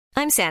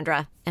I'm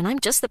Sandra, and I'm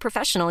just the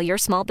professional your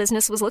small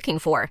business was looking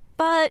for.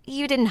 But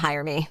you didn't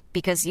hire me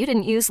because you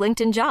didn't use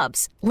LinkedIn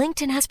Jobs.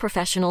 LinkedIn has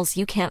professionals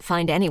you can't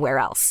find anywhere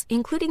else,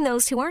 including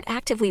those who aren't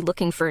actively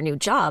looking for a new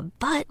job,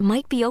 but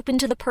might be open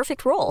to the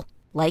perfect role,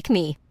 like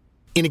me.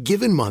 In a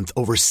given month,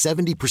 over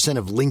 70%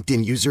 of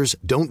LinkedIn users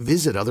don't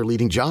visit other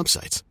leading job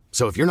sites.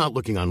 So if you're not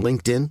looking on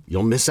LinkedIn,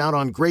 you'll miss out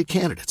on great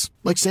candidates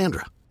like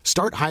Sandra.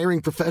 Start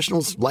hiring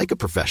professionals like a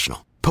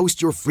professional.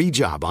 Post your free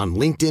job on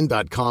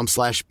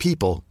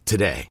linkedin.com/people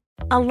today.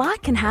 A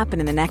lot can happen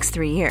in the next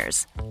 3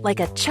 years. Like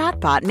a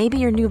chatbot may be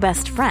your new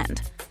best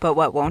friend. But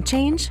what won't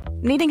change?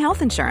 Needing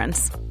health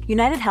insurance.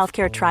 United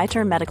Healthcare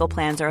Tri-Term Medical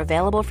Plans are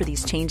available for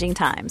these changing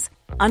times.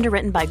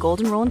 Underwritten by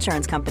Golden Rule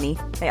Insurance Company,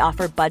 they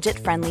offer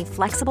budget-friendly,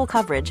 flexible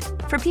coverage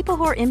for people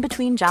who are in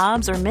between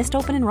jobs or missed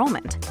open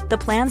enrollment. The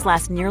plans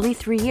last nearly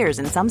 3 years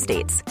in some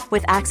states,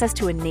 with access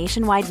to a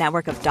nationwide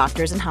network of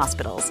doctors and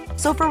hospitals.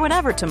 So for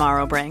whatever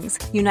tomorrow brings,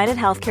 United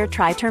Healthcare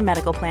Tri-Term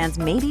Medical Plans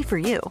may be for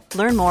you.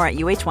 Learn more at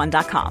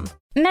uh1.com.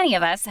 Many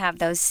of us have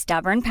those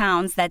stubborn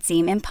pounds that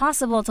seem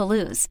impossible to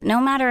lose, no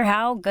matter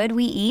how good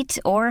we eat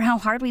or how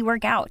hard we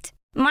work out.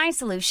 My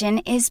solution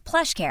is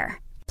PlushCare.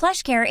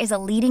 PlushCare is a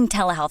leading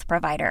telehealth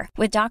provider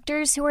with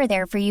doctors who are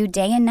there for you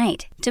day and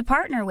night to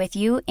partner with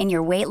you in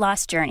your weight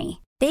loss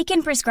journey. They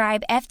can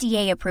prescribe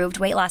FDA-approved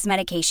weight loss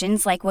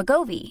medications like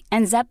Wegovy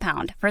and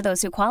Zepbound for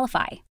those who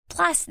qualify.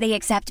 Plus, they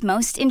accept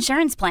most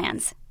insurance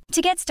plans.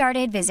 To get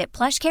started, visit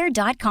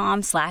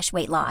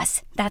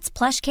plushcare.com/weightloss. That's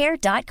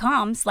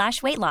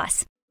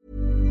plushcare.com/weightloss.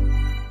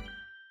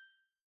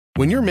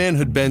 When your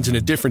manhood bends in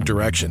a different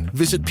direction,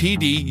 visit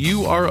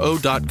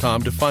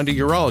PDURO.com to find a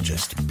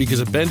urologist, because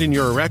a bend in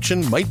your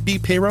erection might be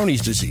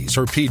Peyronie's disease,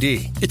 or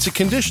PD. It's a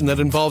condition that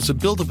involves a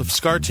buildup of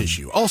scar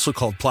tissue, also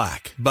called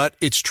plaque, but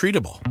it's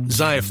treatable.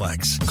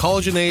 Xiaflex,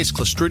 collagenase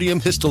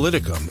Clostridium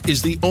histolyticum,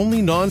 is the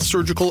only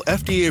non-surgical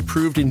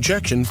FDA-approved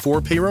injection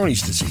for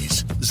Peyronie's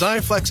disease.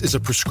 Xiaflex is a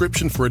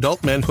prescription for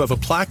adult men who have a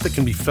plaque that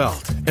can be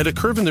felt, and a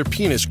curve in their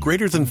penis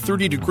greater than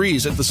 30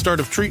 degrees at the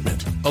start of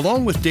treatment.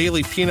 Along with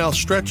daily penile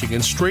stretching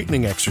and straightening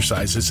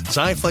exercises,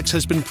 Xiaflex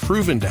has been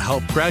proven to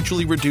help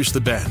gradually reduce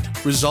the bend.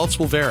 Results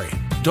will vary.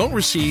 Don't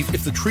receive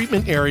if the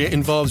treatment area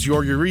involves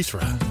your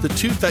urethra, the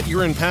tooth that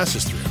urine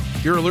passes through,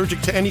 you're allergic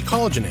to any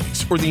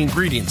collagenase, or the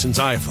ingredients in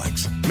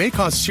Xiaflex. May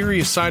cause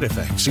serious side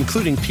effects,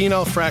 including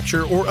penile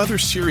fracture or other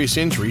serious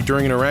injury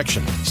during an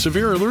erection,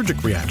 severe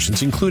allergic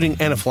reactions, including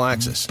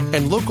anaphylaxis,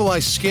 and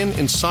localized skin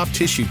and soft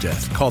tissue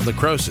death called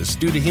necrosis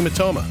due to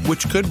hematoma,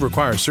 which could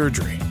require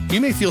surgery. You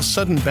may feel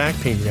sudden back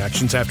pain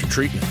reactions after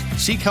treatment.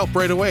 Seek help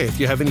right away if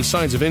you have any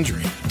signs of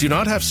injury. Do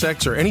not have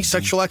sex or any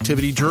sexual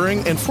activity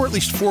during and for at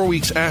least 4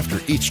 weeks after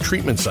each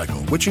treatment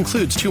cycle, which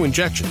includes 2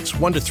 injections,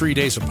 1 to 3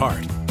 days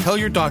apart. Tell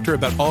your doctor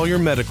about all your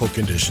medical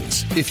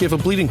conditions. If you have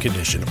a bleeding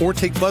condition or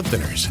take blood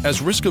thinners,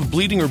 as risk of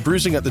bleeding or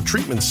bruising at the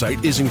treatment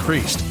site is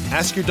increased.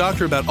 Ask your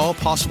doctor about all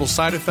possible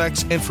side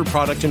effects and for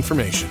product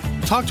information.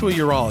 Talk to a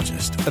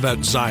urologist about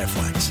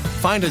Xiaflex.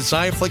 Find a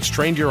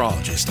Xiaflex-trained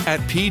urologist at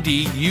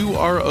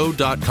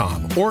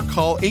PDURO.com or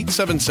call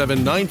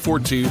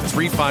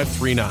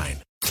 877-942-3539.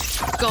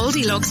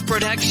 Goldilocks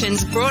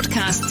Productions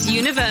broadcasts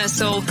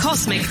universal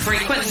cosmic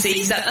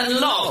frequencies that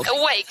unlock,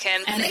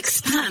 awaken, and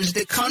expand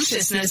the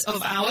consciousness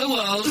of our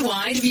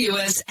worldwide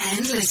viewers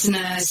and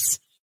listeners.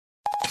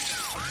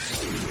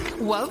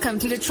 Welcome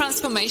to the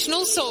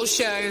Transformational Soul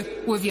Show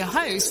with your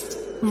host,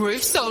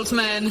 Ruth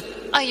Saltman.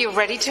 Are you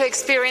ready to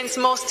experience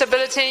more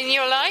stability in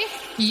your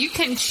life? You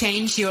can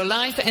change your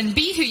life and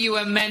be who you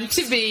are meant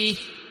to be,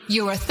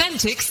 your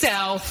authentic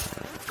self.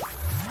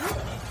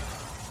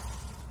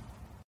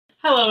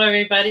 Hello,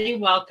 everybody.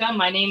 Welcome.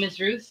 My name is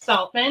Ruth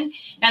Saltman,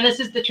 and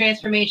this is the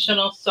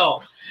Transformational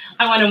Soul.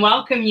 I want to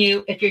welcome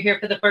you if you're here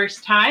for the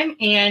first time,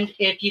 and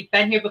if you've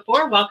been here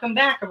before, welcome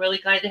back. I'm really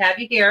glad to have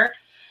you here.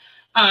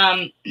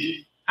 I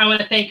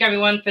want to thank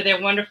everyone for their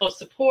wonderful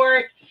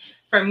support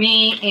for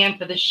me and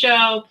for the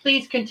show.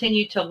 Please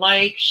continue to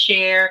like,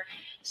 share,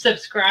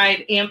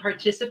 subscribe, and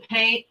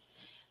participate.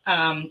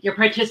 Your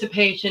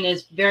participation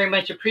is very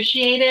much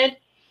appreciated.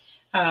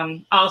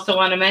 Also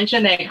want to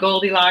mention that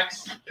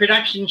Goldilocks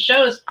production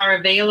shows are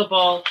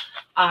available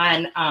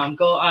on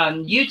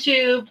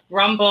YouTube,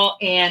 Rumble,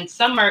 and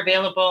some are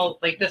available,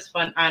 like this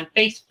one, on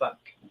Facebook.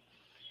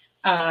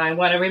 I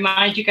want to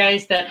remind you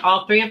guys that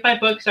all 3 of my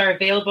books are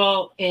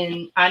available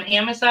on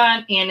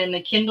Amazon and in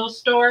the Kindle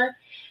store.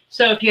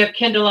 So if you have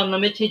Kindle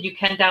Unlimited, you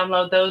can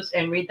download those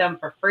and read them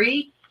for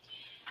free.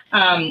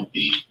 I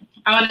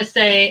want to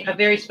say a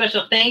very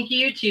special thank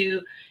you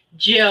to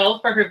Jill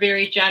for her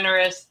very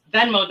generous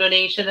Venmo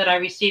donation that I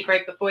received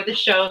right before the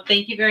show.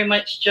 Thank you very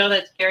much, Jill.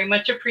 That's very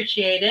much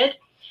appreciated.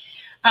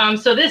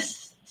 So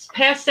this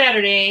past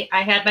Saturday,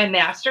 I had my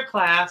master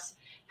class,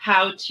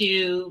 How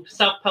to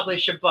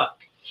Self-Publish a Book.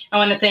 I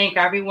want to thank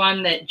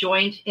everyone that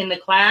joined in the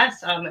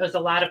class. It was a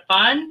lot of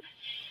fun.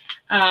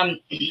 I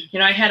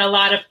had a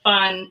lot of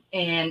fun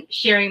in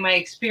sharing my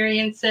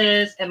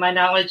experiences and my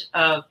knowledge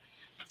of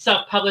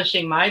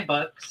self-publishing my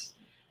books.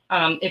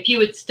 If you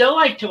would still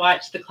like to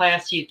watch the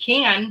class, you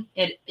can.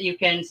 You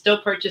can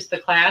still purchase the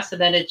class,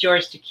 and then it's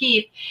yours to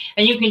keep.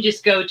 And you can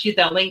just go to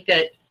the link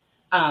that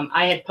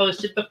I had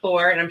posted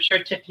before, and I'm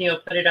sure Tiffany will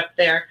put it up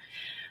there.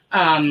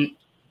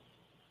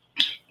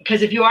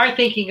 Because if you are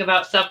thinking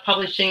about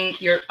self-publishing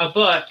a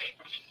book,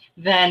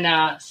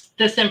 then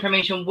this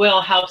information will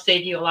help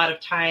save you a lot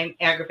of time,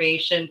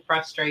 aggravation,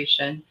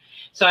 frustration.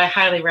 So I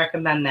highly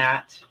recommend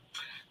that.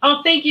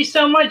 Oh, thank you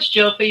so much,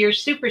 Jill, for your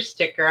super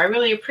sticker. I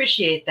really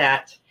appreciate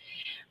that.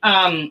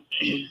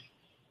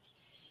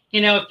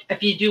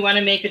 If you do want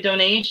to make a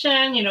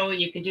donation,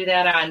 you can do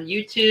that on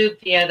YouTube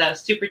via the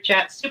Super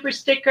Chat super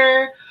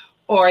sticker,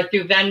 or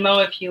through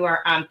Venmo if you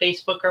are on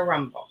Facebook or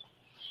Rumble.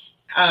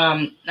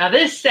 Now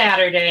this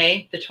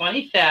Saturday, the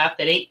 25th at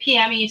 8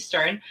 p.m.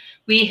 Eastern,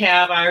 we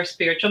have our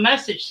Spiritual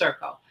Message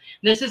Circle.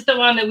 This is the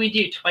one that we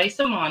do twice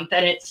a month,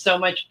 and it's so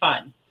much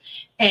fun.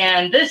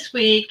 And this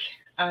week,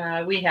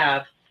 we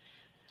have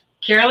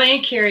Carol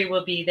Ann Carey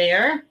will be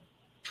there,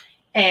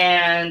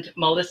 and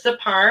Melissa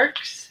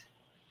Parks,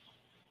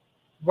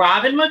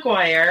 Robin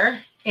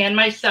McGuire, and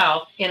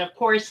myself. And of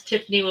course,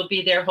 Tiffany will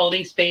be there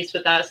holding space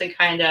with us and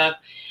kind of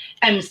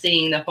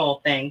emceeing the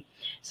whole thing.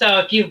 So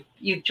if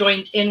you've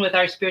joined in with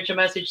our Spiritual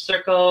Message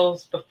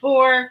Circles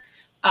before,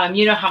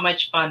 you know how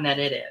much fun that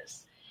it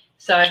is.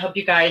 So I hope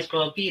you guys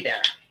will be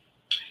there.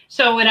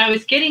 So when I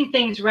was getting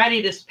things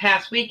ready this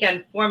past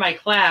weekend for my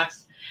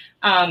class,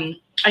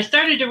 I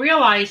started to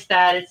realize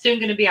that it's soon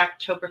going to be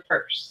October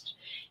 1st.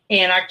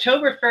 And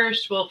October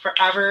 1st will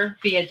forever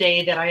be a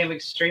day that I am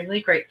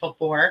extremely grateful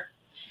for.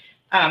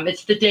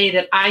 It's the day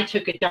that I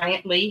took a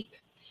giant leap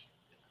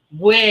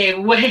way,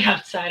 way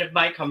outside of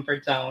my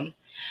comfort zone.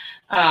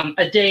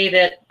 A day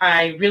that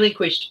I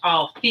relinquished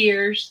all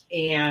fears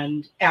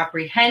and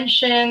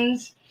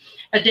apprehensions.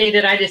 A day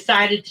that I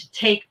decided to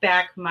take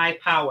back my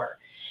power.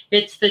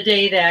 It's the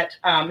day that,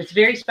 it's a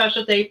very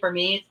special day for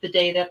me. It's the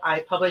day that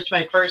I published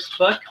my first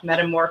book,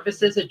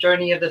 Metamorphosis, A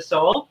Journey of the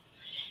Soul.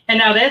 And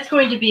now that's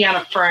going to be on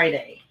a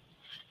Friday.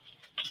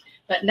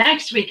 But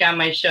next week on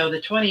my show, the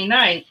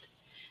 29th,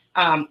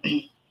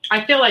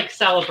 I feel like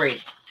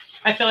celebrating.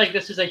 I feel like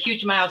this is a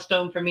huge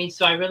milestone for me,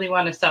 so I really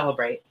want to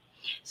celebrate.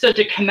 So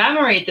to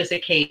commemorate this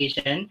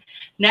occasion,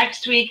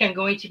 next week I'm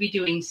going to be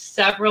doing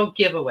several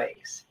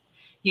giveaways.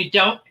 You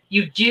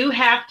do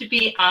have to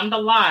be on the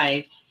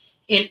live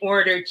in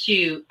order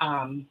to,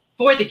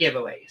 for the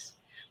giveaways.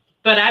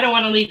 But I don't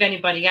want to leave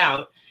anybody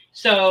out.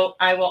 So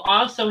I will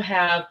also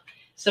have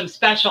some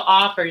special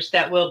offers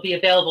that will be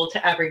available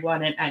to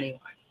everyone and anyone.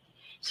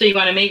 So you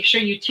want to make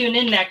sure you tune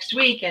in next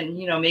week and,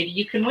 maybe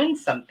you can win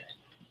something.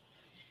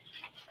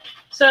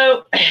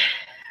 So,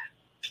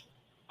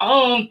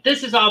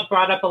 this has all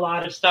brought up a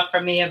lot of stuff for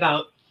me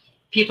about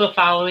people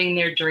following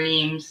their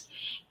dreams.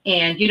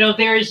 And,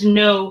 there is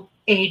no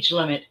age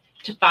limit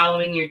to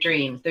following your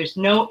dreams. There's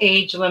no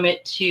age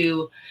limit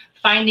to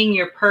finding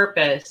your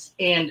purpose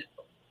and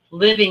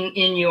living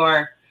in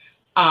your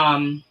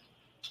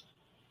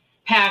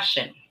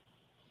passion.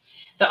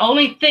 The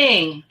only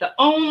thing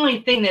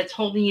that's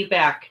holding you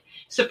back,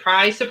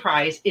 surprise,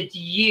 surprise, it's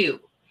you.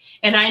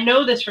 And I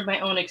know this from my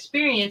own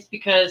experience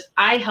because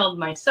I held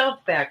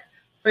myself back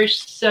for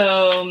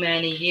so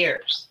many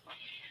years.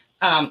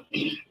 I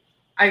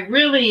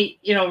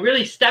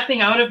really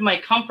stepping out of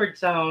my comfort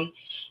zone,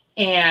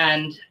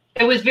 and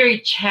it was very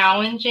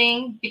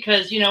challenging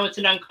because, it's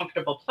an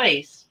uncomfortable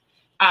place,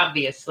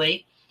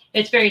 obviously.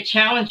 It's very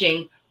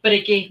challenging, but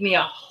it gave me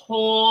a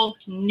whole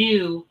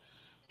new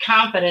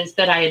confidence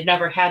that I had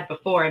never had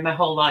before in my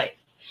whole life.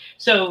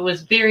 So it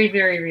was very,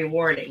 very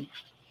rewarding.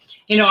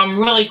 I'm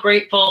really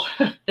grateful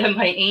that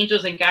my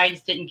angels and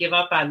guides didn't give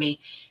up on me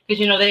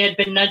because, they had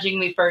been nudging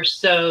me for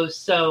so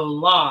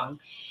long.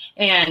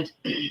 And,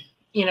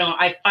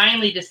 I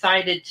finally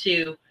decided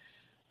to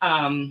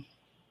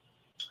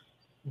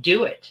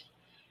do it.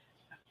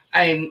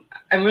 I'm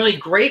really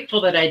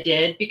grateful that I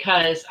did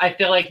because I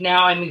feel like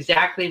now I'm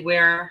exactly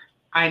where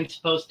I'm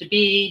supposed to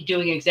be,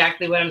 doing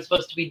exactly what I'm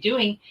supposed to be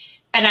doing.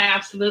 And I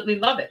absolutely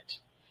love it.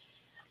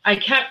 I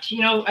kept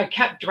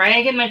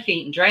dragging my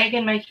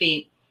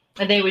feet,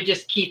 and they would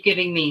just keep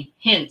giving me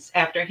hints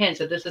after hints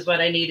that this is what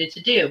I needed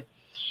to do.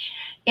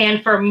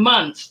 And for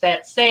months,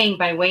 that saying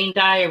by Wayne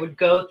Dyer would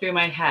go through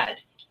my head: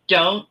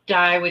 don't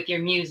die with your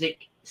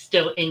music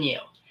still in you.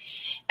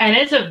 And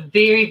it's a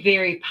very,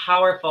 very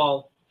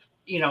powerful,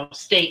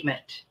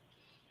 statement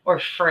or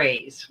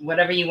phrase,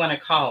 whatever you want to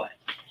call it.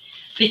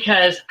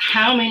 Because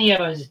how many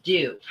of us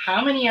do?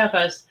 How many of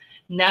us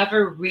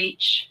never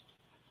reach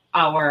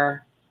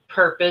our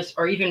purpose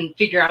or even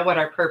figure out what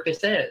our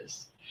purpose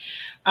is?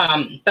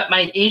 But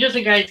my angels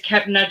and guides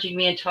kept nudging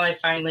me until I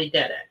finally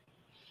did it.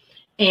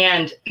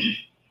 And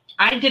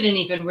I didn't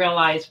even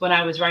realize when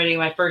I was writing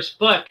my first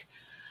book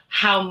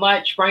how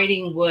much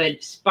writing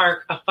would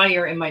spark a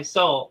fire in my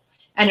soul.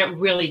 And it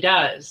really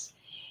does.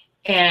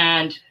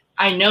 And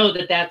I know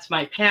that that's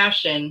my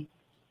passion.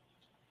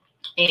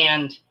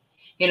 And,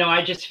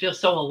 I just feel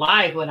so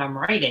alive when I'm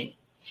writing.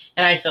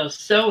 And I feel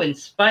so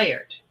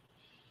inspired.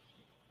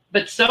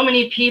 But so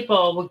many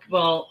people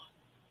will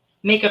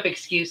make up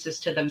excuses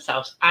to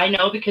themselves. I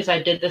know because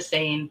I did the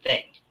same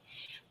thing.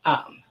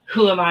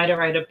 Who am I to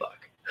write a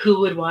book? Who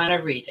would want to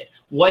read it?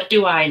 What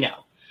do I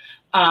know?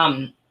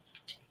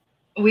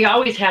 We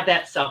always have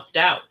that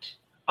self-doubt,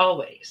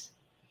 always.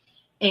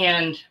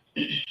 And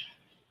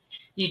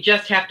you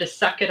just have to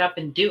suck it up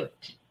and do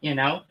it, you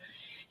know?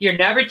 You're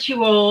never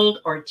too old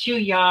or too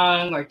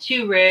young or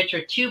too rich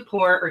or too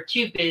poor or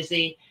too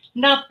busy.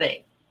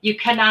 Nothing. You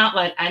cannot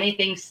let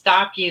anything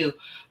stop you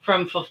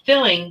from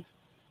fulfilling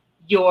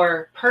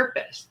your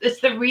purpose. It's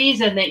the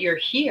reason that you're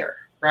here,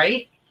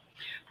 right?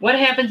 What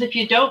happens if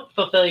you don't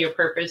fulfill your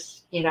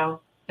purpose, you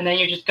know, and then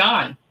you're just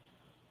gone?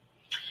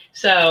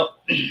 So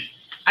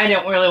I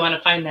don't really want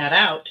to find that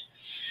out.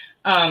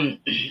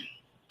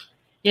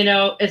 You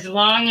know, as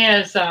long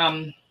as,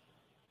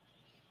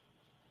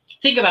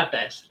 think about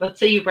this. Let's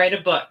say you write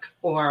a book,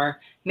 or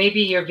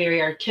maybe you're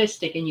very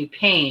artistic and you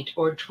paint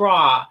or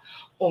draw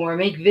or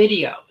make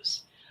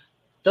videos.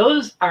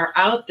 Those are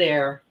out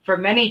there for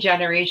many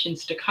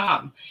generations to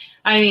come.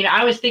 I mean,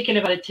 I was thinking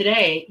about it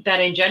today, that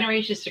in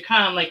generations to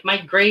come, like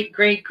my great,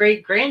 great,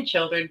 great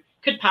grandchildren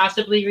could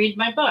possibly read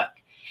my book.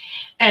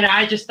 And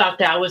I just thought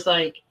that was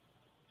like,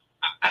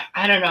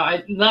 I don't know,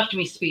 it left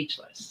me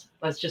speechless.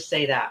 Let's just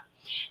say that.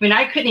 I mean,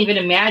 I couldn't even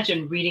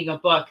imagine reading a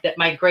book that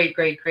my great,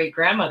 great, great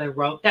grandmother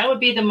wrote. That would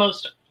be the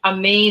most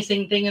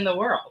amazing thing in the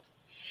world.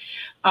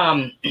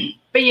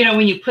 But, you know,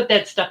 when you put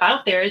that stuff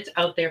out there, it's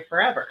out there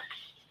forever.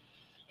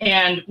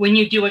 And when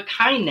you do a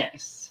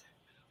kindness,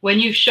 when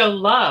you show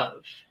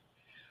love,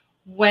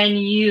 when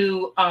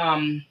you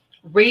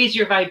raise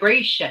your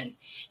vibration,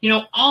 you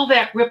know, all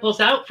that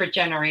ripples out for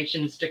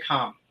generations to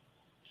come.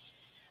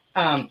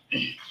 And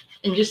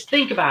just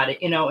think about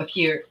it. You know, if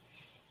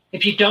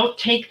you don't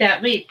take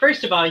that leap,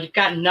 first of all, you've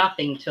got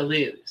nothing to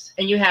lose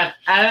and you have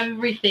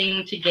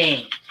everything to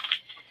gain.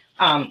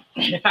 And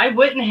if I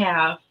wouldn't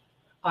have,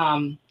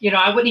 you know,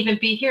 I wouldn't even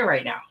be here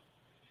right now.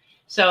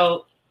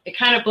 So it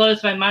kind of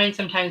blows my mind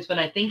sometimes when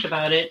I think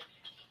about it,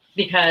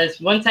 because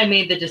once I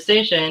made the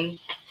decision,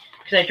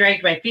 because I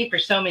dragged my feet for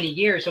so many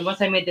years, and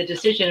once I made the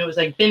decision, it was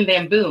like bim,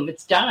 bam, boom,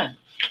 it's done.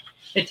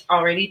 It's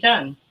already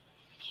done.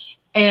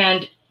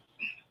 And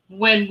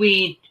when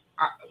we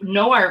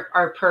know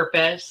our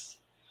purpose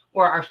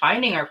or are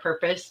finding our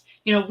purpose,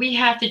 you know, we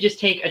have to just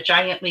take a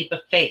giant leap of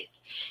faith.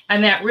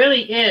 And that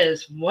really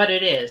is what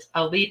it is,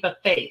 a leap of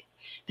faith,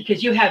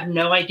 because you have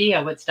no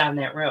idea what's down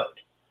that road.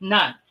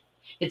 None.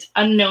 It's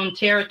unknown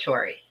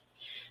territory.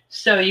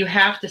 So you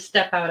have to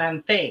step out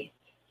on faith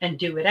and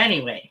do it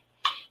anyway.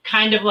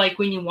 Kind of like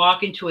when you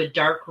walk into a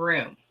dark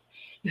room.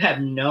 You have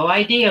no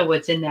idea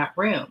what's in that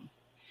room.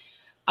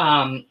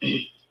 And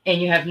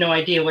you have no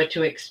idea what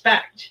to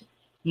expect.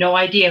 No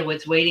idea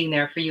what's waiting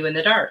there for you in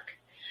the dark.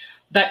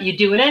 But you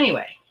do it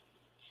anyway.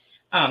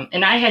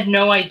 And I had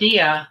no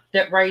idea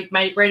that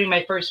writing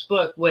my first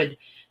book would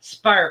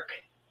spark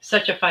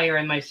such a fire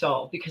in my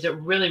soul, because it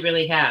really,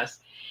 really has.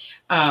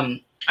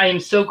 I am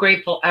so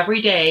grateful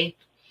every day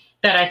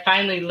that I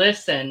finally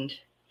listened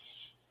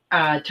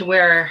to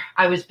where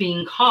I was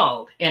being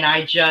called, and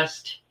I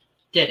just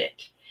did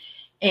it.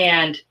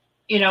 And,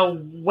 you know,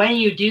 when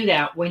you do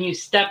that, when you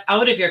step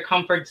out of your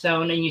comfort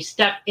zone and you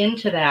step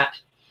into that,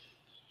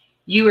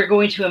 you are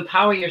going to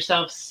empower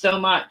yourself so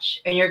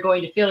much, and you're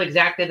going to feel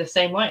exactly the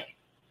same way.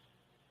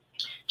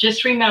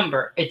 Just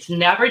remember, it's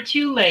never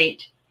too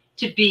late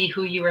to be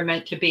who you were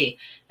meant to be.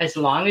 As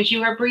long as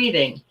you are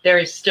breathing, there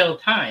is still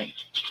time,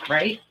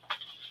 right?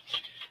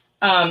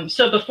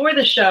 So before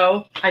the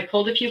show, I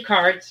pulled a few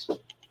cards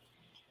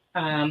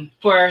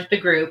for the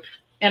group,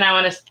 and I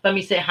want to let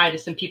me say hi to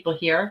some people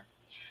here.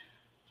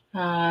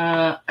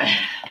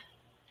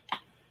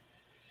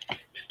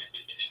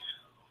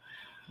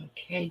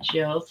 Okay,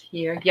 Jill's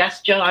here.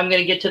 Yes, Jill, I'm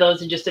going to get to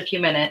those in just a few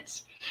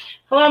minutes.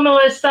 Hello,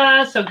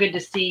 Melissa. So good to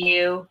see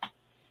you.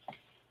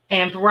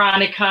 And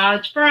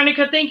Veronica.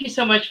 Veronica, thank you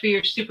so much for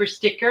your super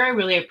sticker. I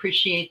really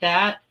appreciate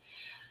that.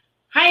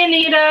 Hi,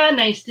 Anita.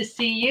 Nice to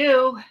see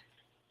you.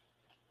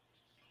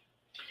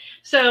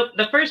 So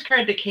the first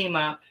card that came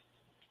up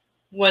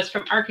was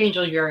from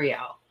Archangel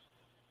Uriel.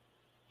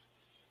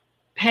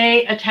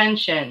 Pay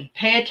attention.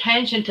 Pay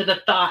attention to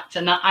the thoughts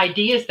and the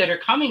ideas that are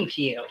coming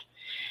to you.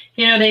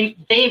 You know,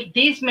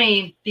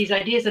 these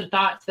ideas and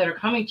thoughts that are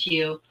coming to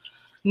you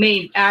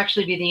may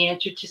actually be the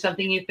answer to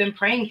something you've been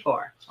praying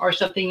for, or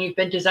something you've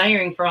been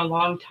desiring for a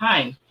long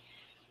time.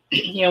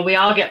 You know, we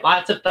all get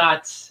lots of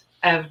thoughts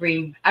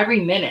every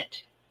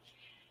minute.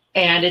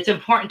 And it's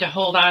important to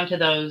hold on to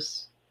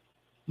those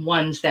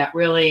ones that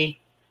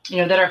really, you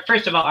know, that are,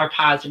 first of all, are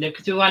positive,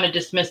 because we want to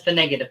dismiss the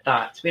negative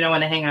thoughts. We don't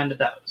want to hang on to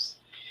those.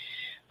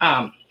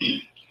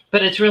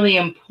 But it's really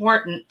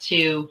important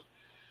to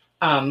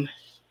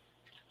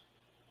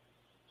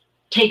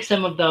take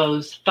some of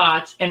those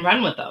thoughts and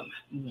run with them.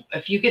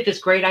 If you get this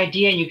great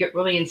idea and you get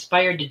really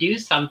inspired to do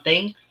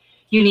something,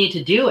 you need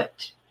to do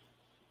it.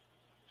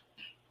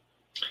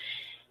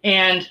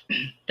 And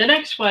the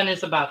next one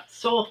is about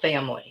soul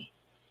family.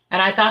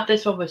 And I thought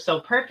this one was so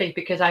perfect,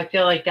 because I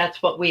feel like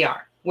that's what we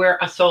are. We're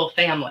a soul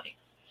family.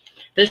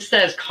 This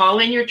says, call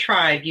in your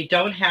tribe. You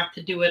don't have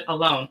to do it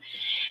alone.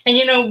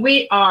 And,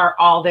 we are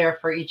all there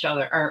for each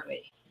other, aren't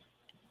we?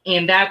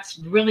 And that's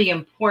really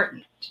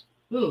important.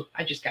 Ooh,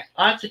 I just got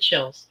lots of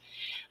chills.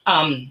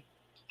 And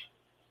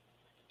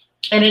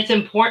it's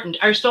important.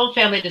 Our soul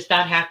family does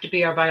not have to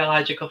be our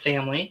biological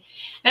family.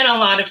 And a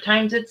lot of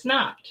times it's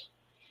not.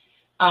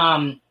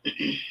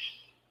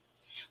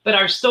 But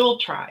our soul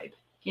tribe,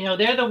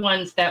 they're the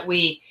ones that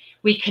we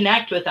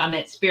connect with on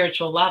that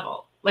spiritual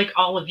level, like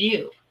all of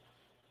you.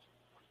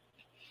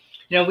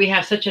 We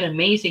have such an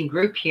amazing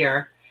group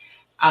here.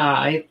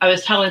 I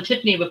was telling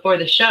Tiffany before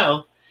the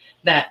show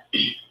that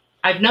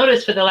I've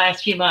noticed for the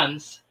last few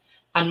months,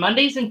 on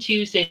Mondays and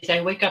Tuesdays,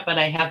 I wake up and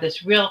I have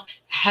this real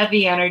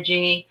heavy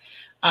energy.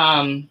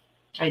 I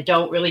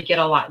don't really get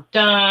a lot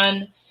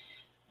done.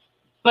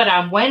 But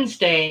on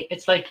Wednesday,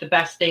 it's like the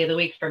best day of the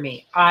week for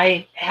me.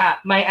 My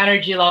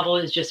energy level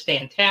is just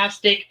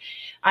fantastic.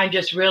 I'm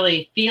just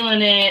really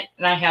feeling it.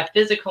 And I have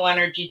physical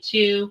energy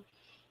too.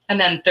 And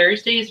then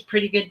Thursday is a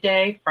pretty good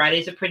day.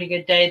 Friday's a pretty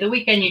good day. The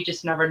weekend, you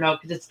just never know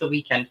because it's the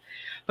weekend.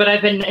 But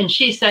and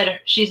she said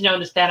she's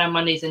noticed that on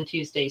Mondays and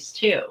Tuesdays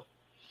too.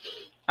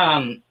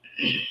 But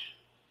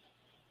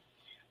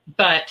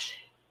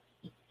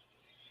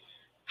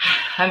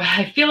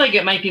I feel like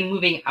it might be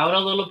moving out a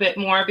little bit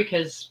more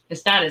because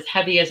it's not as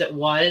heavy as it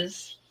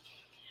was,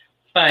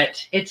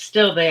 but it's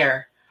still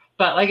there.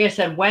 But like I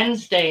said,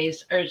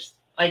 Wednesdays,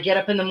 I get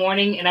up in the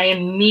morning and I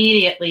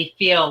immediately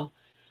feel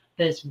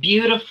this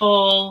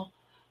beautiful,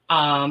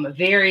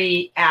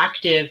 very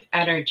active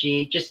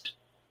energy just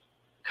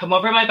come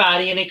over my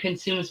body, and it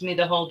consumes me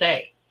the whole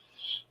day.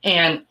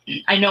 And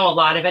I know a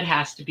lot of it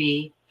has to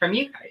be from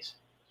you guys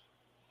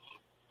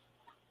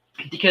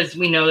because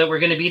we know that we're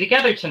going to be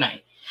together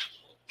tonight.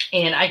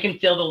 And I can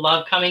feel the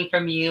love coming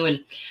from you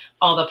and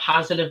all the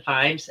positive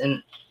vibes.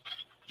 And,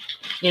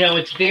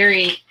 it's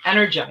very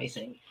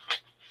energizing.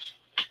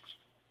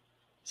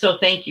 So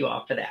thank you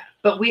all for that.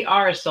 But we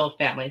are a soul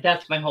family.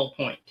 That's my whole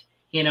point.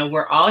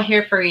 We're all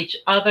here for each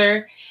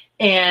other.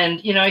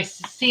 And, I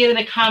see it in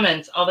the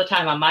comments all the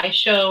time on my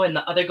show and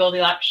the other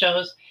Goldilocks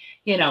shows,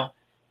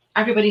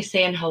 everybody's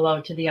saying hello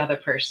to the other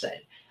person.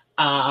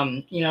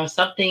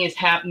 Something is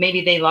happening.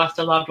 Maybe they lost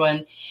a loved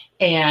one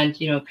and,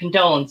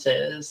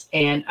 condolences.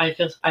 And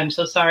I'm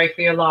so sorry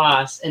for your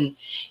loss. And,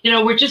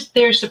 we're just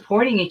there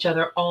supporting each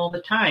other all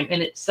the time.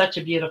 And it's such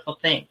a beautiful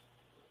thing.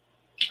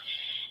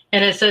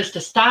 And it says to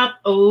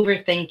stop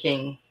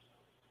overthinking.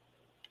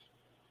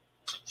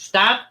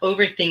 Stop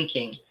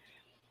overthinking.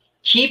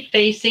 Keep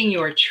facing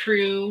your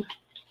true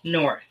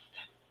north.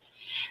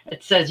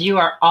 It says you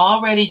are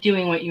already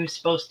doing what you're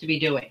supposed to be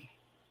doing.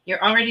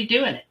 You're already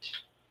doing it.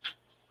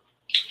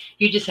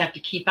 You just have to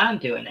keep on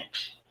doing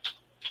it.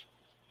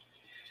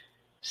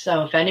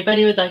 So if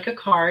anybody would like a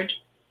card,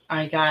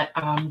 I got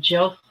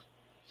Jill.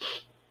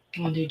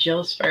 I'll do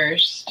Jill's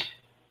first.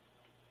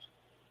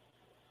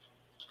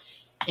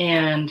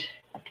 And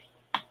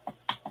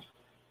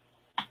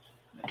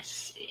let's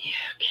see.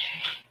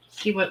 Okay.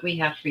 See what we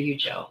have for you,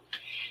 Jill.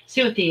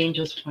 See what the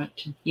angels want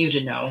you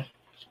to know.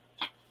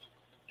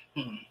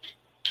 And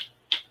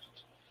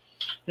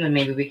then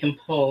maybe we can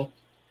pull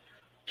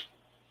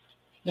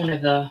one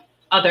of the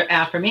other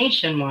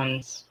affirmation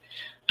ones.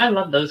 I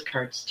love those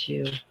cards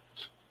too.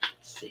 Let's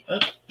see. Oh,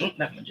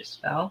 that one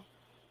just fell.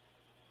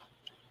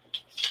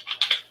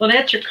 Well,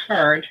 that's your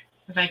card,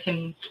 if I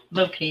can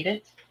locate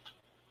it.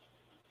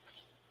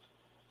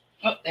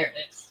 Oh, there it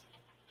is.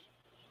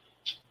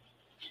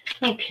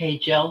 Okay,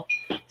 Jill.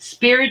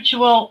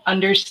 Spiritual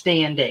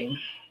understanding.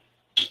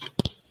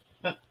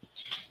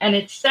 And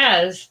it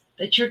says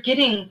that you're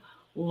getting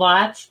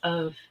lots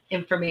of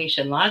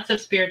information, lots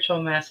of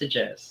spiritual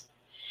messages.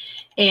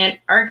 And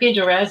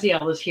Archangel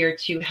Raziel is here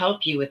to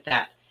help you with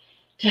that,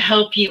 to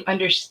help you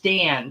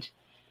understand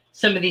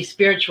some of these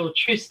spiritual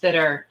truths that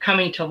are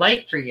coming to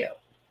light for you.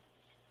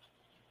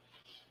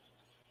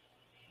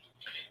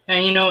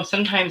 And,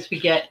 sometimes we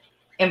get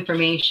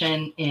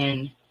information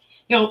in,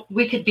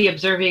 we could be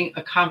observing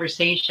a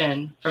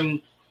conversation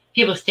from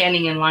people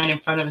standing in line in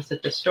front of us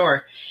at the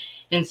store,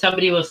 and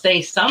somebody will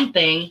say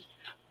something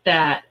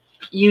that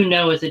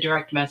is a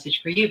direct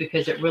message for you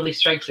because it really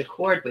strikes a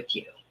chord with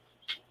you.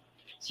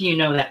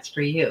 So that's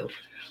for you.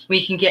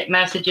 We can get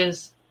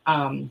messages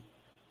on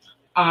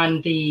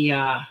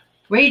the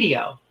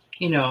radio,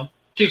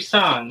 through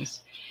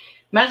songs.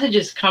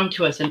 Messages come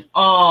to us in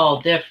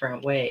all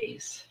different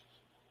ways.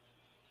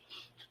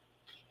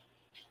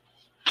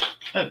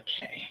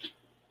 Okay.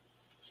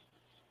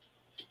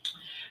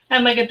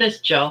 And look at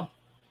this, Jill.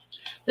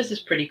 This is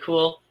pretty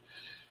cool.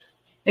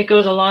 It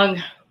goes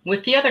along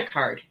with the other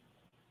card,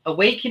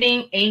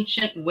 Awakening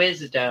Ancient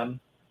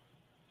Wisdom.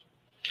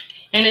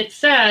 And it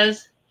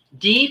says,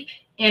 deep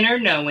inner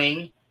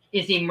knowing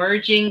is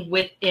emerging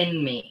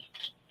within me.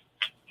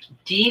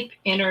 Deep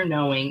inner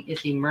knowing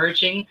is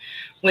emerging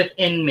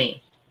within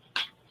me.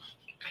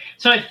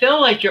 So I feel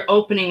like you're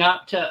opening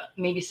up to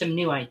maybe some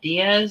new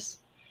ideas,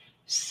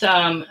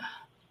 some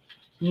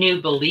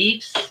new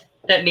beliefs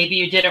that maybe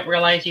you didn't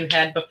realize you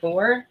had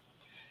before.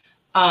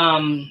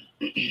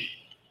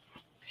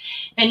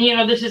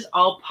 And, this is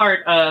all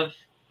part of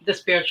the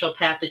spiritual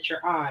path that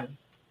you're on.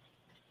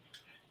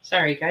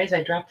 Sorry, guys,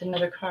 I dropped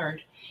another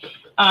card.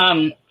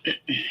 And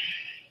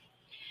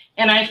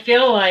I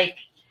feel like,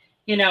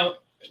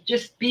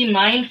 just be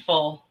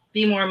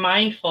more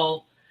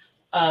mindful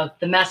of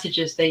the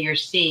messages that you're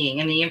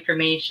seeing and the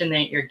information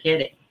that you're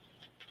getting.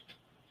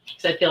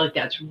 Because I feel like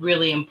that's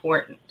really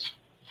important.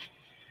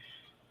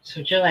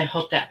 So, Jill, I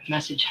hope that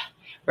message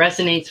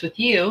resonates with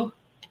you.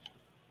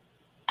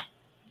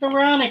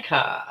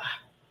 Veronica.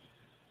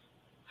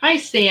 Hi,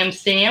 Sam.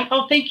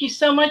 Oh, thank you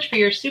so much for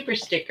your super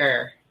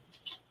sticker.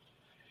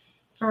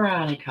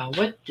 Veronica,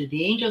 what do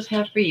the angels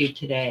have for you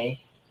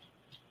today?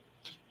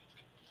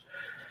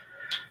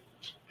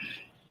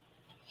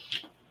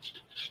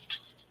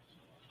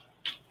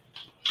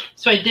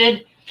 So I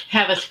did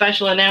have a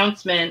special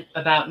announcement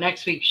about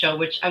next week's show,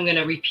 which I'm going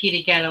to repeat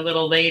again a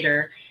little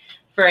later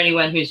for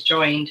anyone who's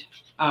joined,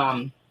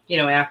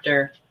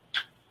 after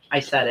I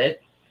said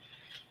it.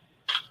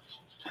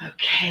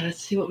 Okay, let's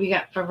see what we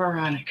got for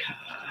Veronica.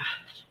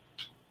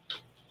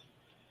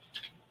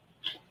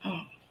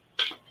 Oh,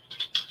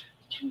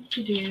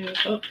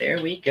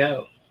 there we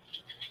go.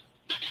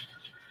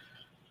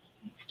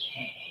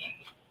 Okay.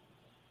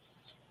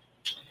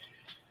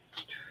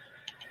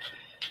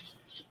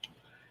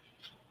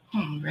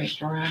 All right,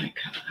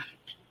 Veronica.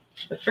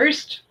 The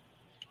first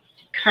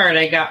card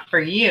I got for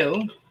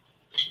you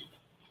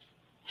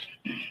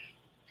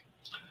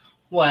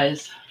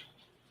was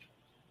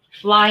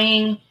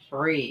Flying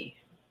Free.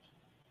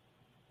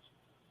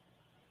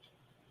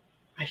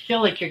 I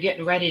feel like you're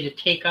getting ready to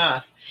take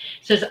off.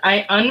 It says,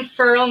 I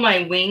unfurl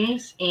my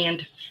wings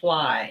and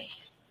fly.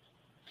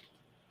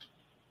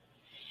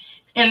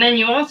 And then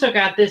you also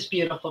got this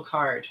beautiful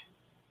card.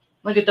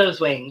 Look at those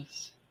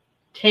wings.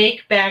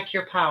 Take back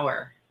your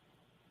power.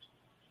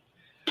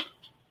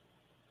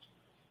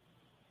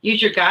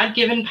 Use your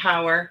God-given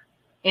power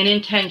and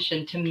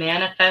intention to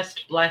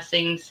manifest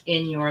blessings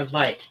in your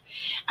life.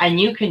 And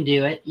you can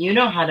do it. You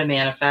know how to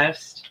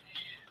manifest.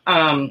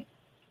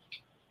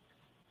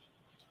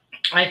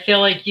 I feel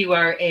like you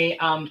are a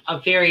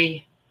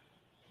very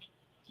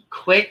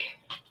quick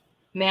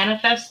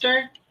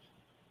manifester.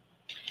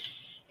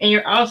 And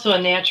you're also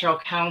a natural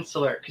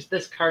counselor, because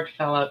this card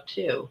fell out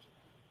too.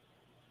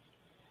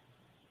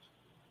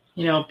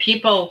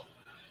 People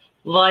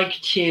like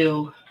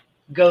to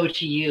go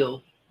to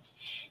you.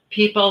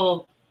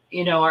 People,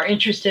 are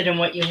interested in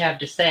what you have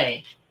to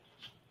say.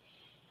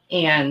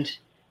 And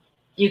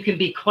you can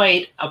be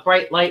quite a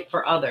bright light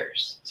for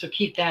others. So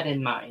keep that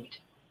in mind.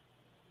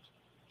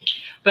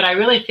 But I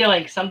really feel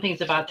like something's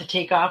about to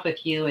take off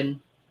with you, and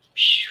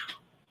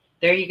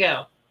there you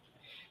go.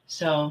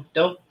 So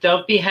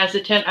don't be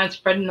hesitant on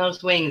spreading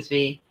those wings,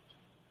 V.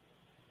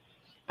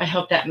 I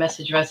hope that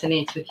message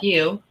resonates with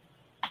you.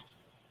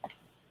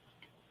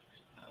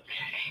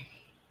 Okay.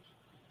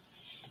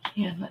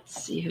 And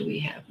let's see who we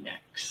have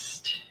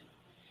next.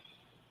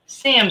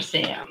 Sam.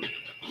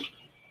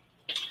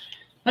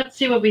 Let's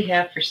see what we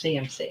have for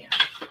Sam.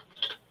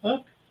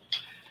 Oh.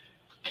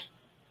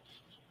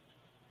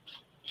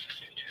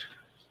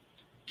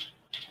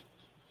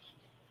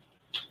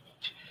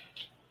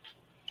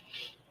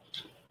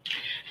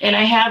 And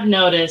I have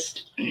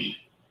noticed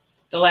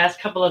the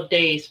last couple of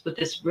days with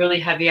this really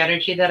heavy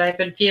energy that I've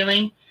been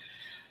feeling,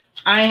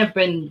 I have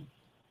been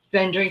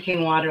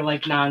drinking water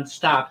like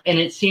nonstop, and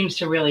it seems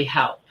to really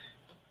help.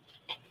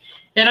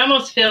 It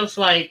almost feels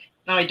like,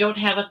 now I don't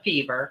have a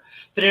fever,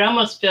 but it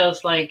almost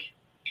feels like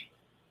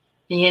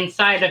the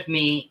inside of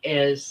me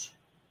is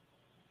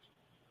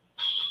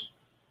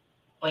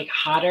like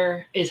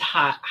hotter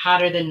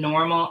than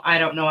normal. I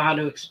don't know how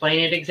to explain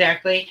it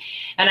exactly.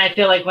 And I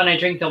feel like when I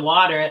drink the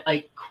water, it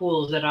like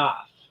cools it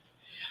off.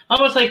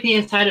 Almost like the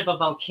inside of a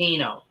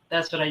volcano.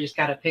 That's what I just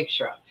got a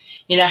picture of.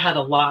 You know how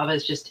the lava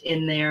is just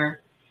in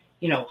there,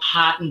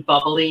 hot and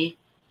bubbly.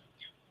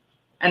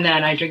 And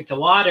then I drink the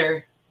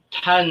water,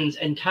 tons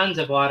and tons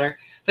of water,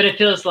 but it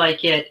feels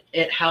like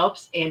it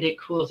helps and it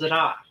cools it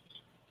off.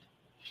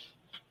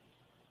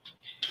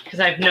 Because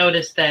I've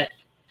noticed that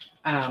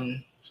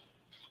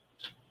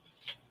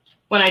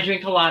when I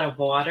drink a lot of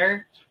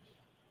water,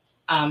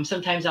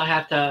 sometimes I'll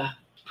have to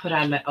put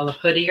on a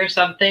hoodie or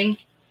something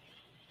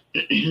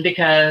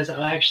because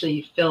I'll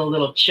actually feel a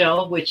little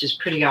chill, which is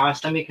pretty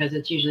awesome because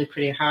it's usually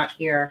pretty hot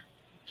here.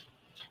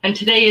 And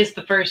today is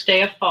the first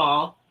day of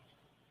fall.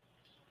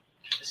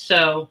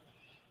 So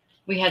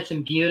we had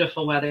some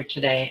beautiful weather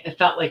today. It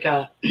felt like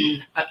an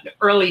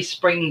early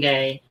spring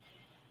day.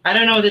 I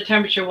don't know what the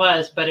temperature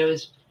was, but it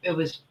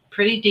was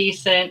pretty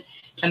decent.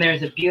 And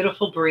there's a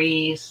beautiful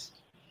breeze.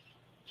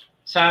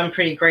 So I'm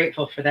pretty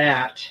grateful for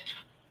that.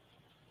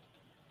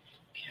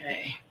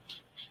 Okay.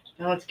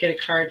 Now let's get a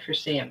card for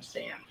Sam.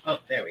 Oh,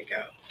 there we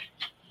go.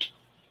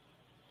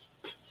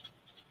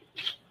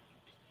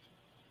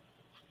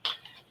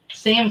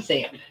 Sam.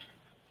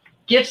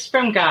 Gifts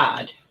from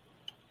God.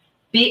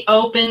 Be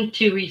open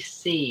to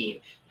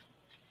receive.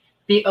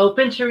 Be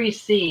open to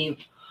receive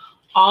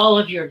all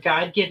of your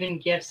God-given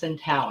gifts and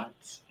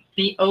talents.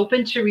 Be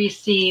open to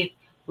receive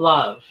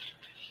love.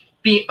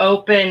 Be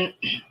open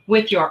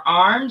with your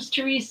arms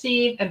to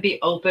receive and be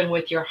open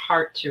with your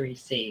heart to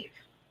receive.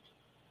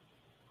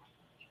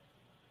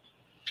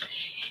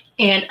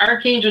 And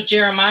Archangel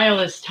Jeremiah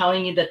is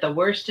telling you that the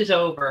worst is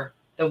over.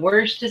 The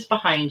worst is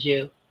behind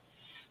you.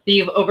 That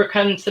you've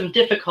overcome some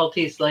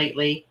difficulties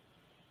lately,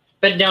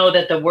 but know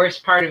that the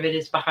worst part of it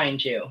is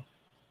behind you.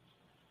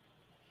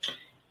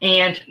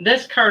 And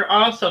this card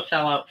also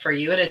fell out for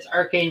you, and it's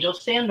Archangel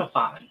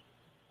Sandalphon.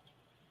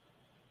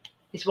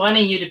 He's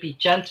wanting you to be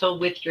gentle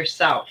with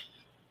yourself.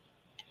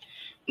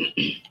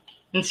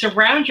 And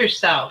surround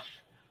yourself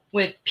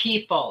with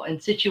people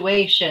and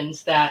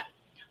situations that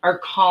are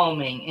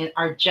calming and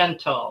are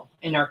gentle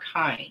and are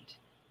kind.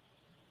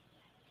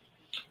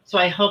 So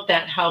I hope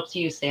that helps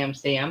you, Sam.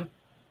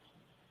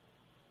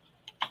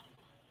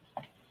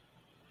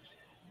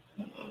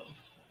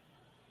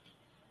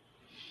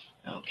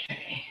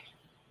 Okay.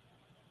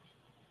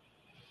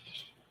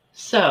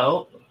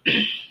 So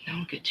then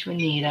we'll get to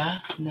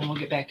Anita, and then we'll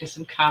get back to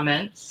some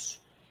comments.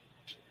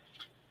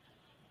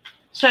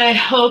 So I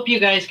hope you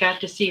guys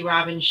got to see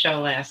Robin's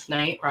show last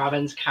night,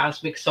 Robin's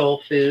Cosmic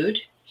Soul Food.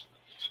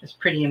 It's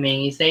pretty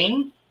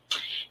amazing.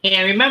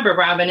 And remember,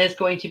 Robin is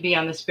going to be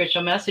on the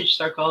Spiritual Message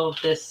Circle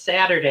this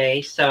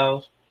Saturday,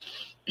 so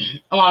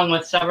along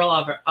with several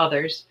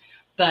others.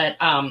 But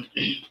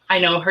I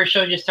know her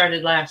show just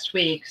started last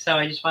week, so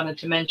I just wanted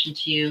to mention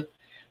to you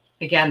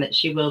again that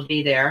she will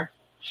be there.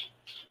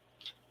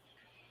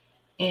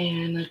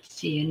 And let's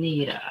see,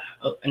 Anita.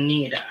 Oh,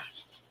 Anita.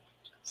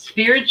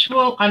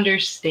 Spiritual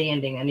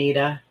understanding,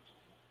 Anita.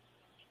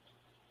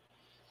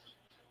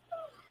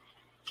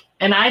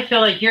 And I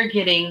feel like you're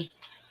getting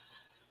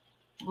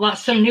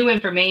some new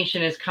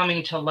information is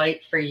coming to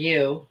light for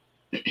you.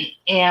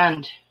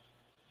 And,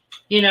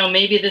 you know,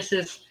 maybe this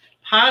is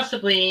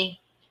possibly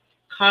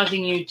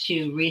causing you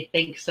to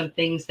rethink some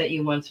things that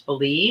you once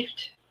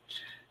believed.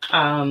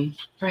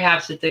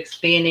 Perhaps it's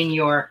expanding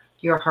your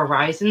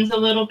horizons a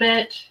little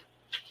bit.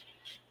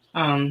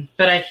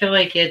 But I feel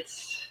like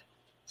it's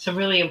some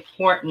really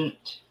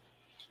important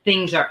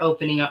things are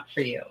opening up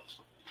for you.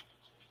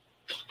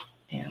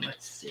 And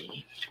let's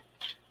see.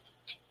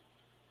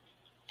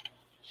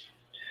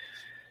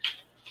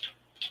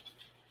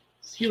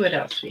 See what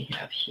else we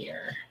have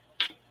here.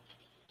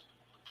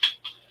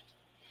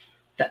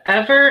 The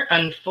ever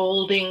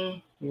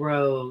unfolding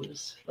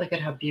rose. Look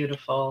at how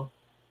beautiful.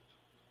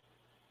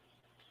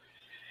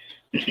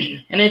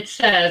 And it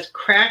says,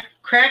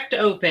 cracked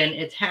open,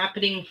 it's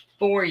happening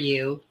for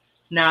you,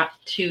 not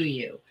to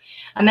you.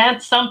 And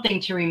that's something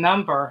to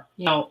remember,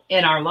 you know,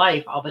 in our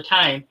life all the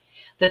time,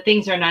 that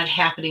things are not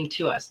happening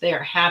to us. They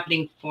are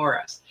happening for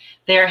us.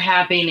 They're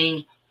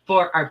happening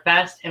for our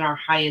best and our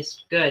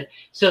highest good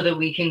so that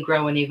we can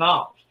grow and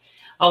evolve.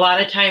 A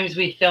lot of times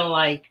we feel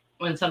like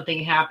when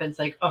something happens,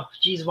 like, oh,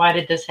 geez, why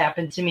did this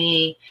happen to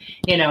me?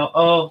 You know,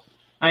 oh,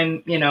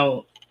 I'm, you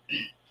know,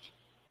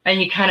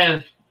 and you kind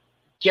of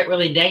get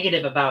really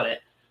negative about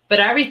it. But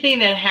everything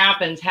that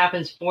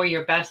happens for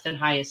your best and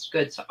highest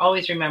good. So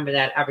always remember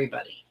that,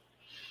 everybody.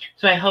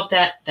 So I hope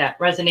that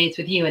resonates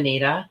with you,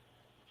 Anita.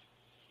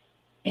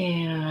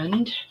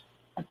 And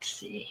let's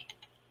see.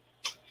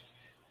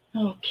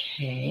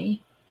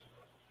 Okay.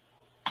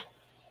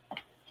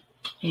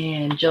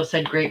 And Jill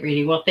said, great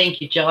reading. Well, thank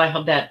you, Jill. I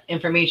hope that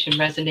information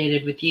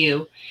resonated with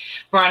you.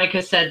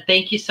 Veronica said,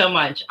 thank you so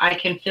much. I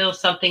can feel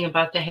something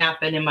about to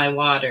happen in my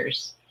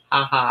waters.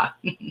 Haha.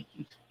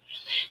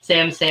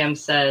 Sam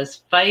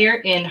says, fire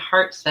in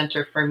heart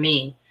center for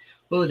me.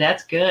 Ooh,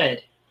 that's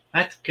good.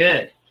 That's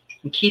good.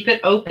 And keep it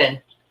open.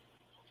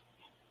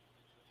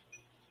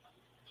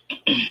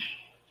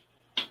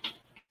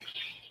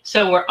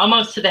 So we're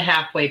almost to the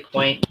halfway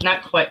point.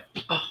 Not quite.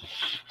 Oh,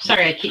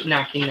 sorry, I keep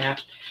knocking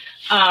that.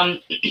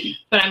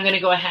 But I'm going to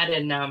go ahead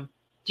and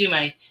do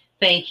my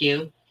thank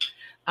you.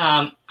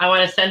 I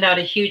want to send out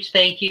a huge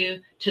thank you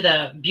to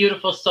the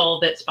beautiful soul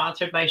that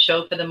sponsored my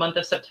show for the month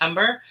of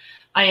September.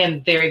 I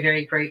am very,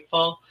 very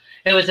grateful.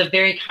 It was a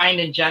very kind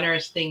and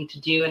generous thing to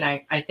do, and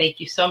I thank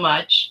you so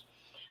much.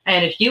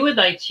 And if you would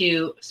like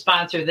to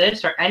sponsor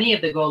this or any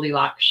of the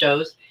Goldilocks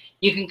shows,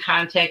 you can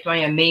contact my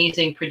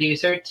amazing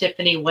producer,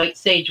 Tiffany White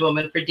Sage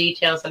Woman, for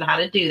details on how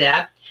to do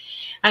that.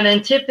 And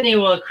then Tiffany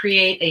will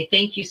create a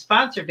thank you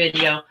sponsor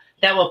video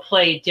that will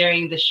play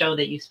during the show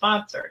that you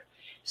sponsored.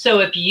 So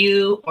if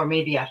you or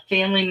maybe a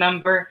family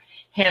member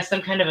has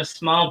some kind of a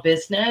small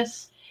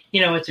business,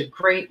 you know, it's a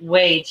great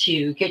way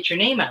to get your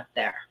name out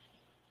there.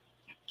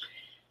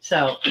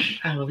 So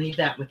I will leave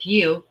that with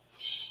you.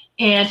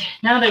 And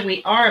now that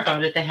we are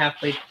about at the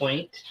halfway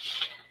point,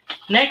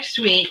 next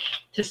week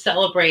to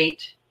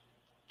celebrate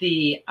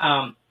the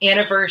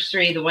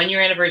anniversary, the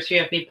 1-year anniversary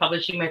of me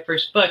publishing my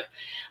first book,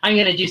 I'm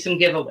going to do some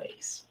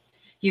giveaways.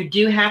 You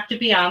do have to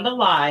be on the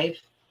live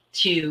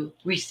to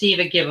receive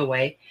a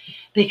giveaway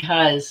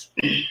because,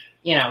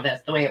 you know,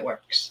 that's the way it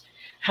works.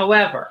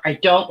 However, I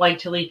don't like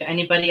to leave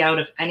anybody out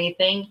of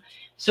anything.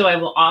 So I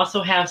will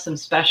also have some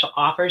special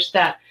offers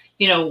that,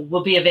 you know,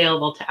 will be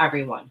available to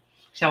everyone.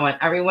 So I want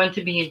everyone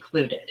to be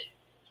included.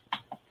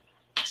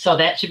 So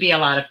that should be a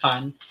lot of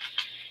fun.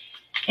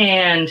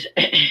 And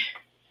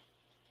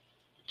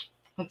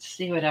let's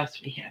see what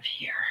else we have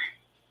here.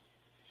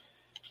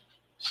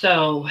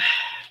 So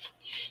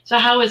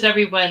how has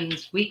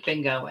everyone's week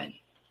been going?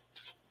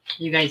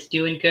 You guys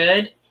doing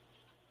good?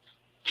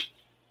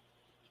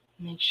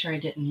 Make sure I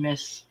didn't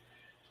miss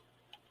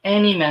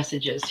any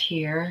messages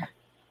here.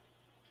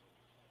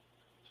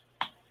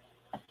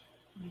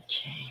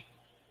 Okay,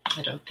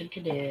 I don't think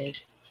I did.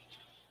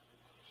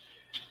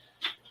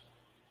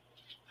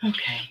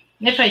 Okay,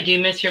 if I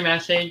do miss your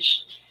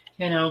message,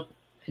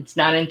 it's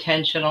not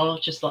intentional.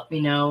 Just let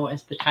me know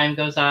as the time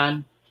goes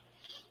on.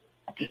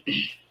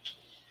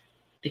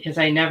 Because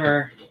I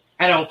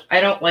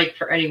don't like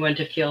for anyone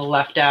to feel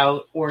left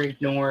out or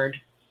ignored.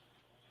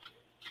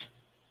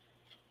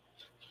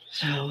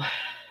 So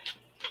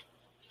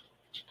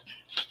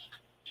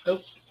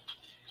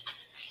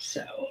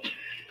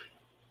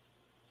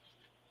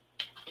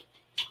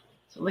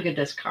look at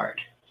this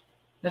card.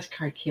 This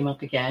card came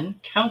up again,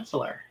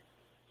 Counselor.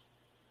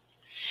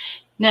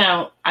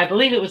 Now, I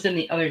believe it was in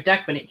the other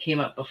deck when it came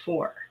up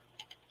before.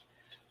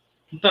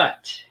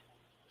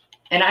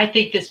 And I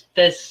think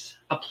this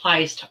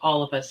applies to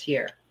all of us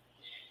here. It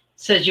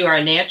says you are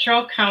a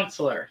natural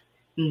counselor.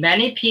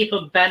 Many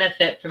people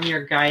benefit from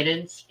your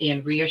guidance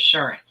and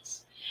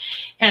reassurance.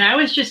 And I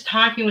was just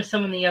talking with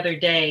someone the other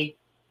day.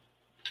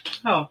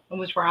 Oh, it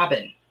was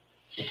Robin.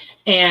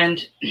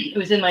 And it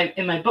was in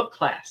my book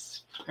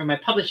class, or my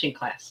publishing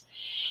class.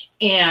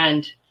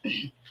 And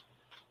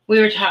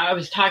I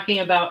was talking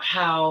about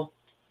how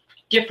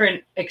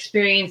different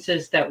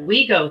experiences that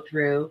we go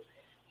through,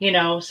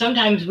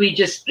 sometimes we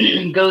just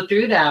go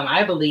through them,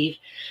 I believe,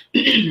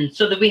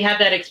 so that we have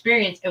that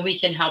experience and we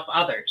can help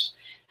others.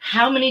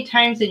 How many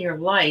times in your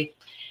life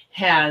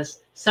has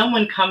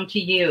someone come to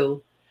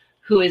you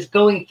who is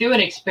going through an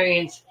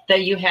experience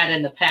that you had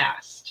in the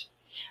past?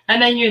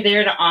 And then you're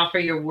there to offer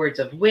your words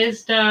of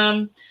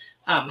wisdom,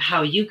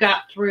 how you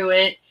got through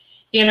it,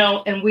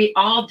 and we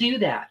all do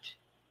that.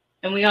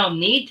 And we all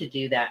need to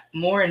do that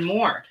more and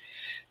more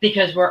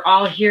because we're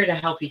all here to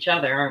help each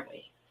other, aren't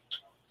we?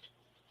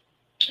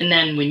 And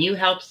then when you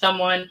help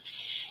someone,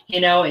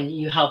 and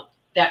you help,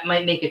 that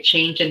might make a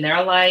change in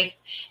their life.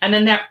 And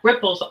then that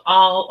ripples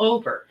all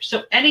over.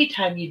 So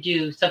anytime you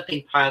do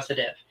something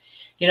positive,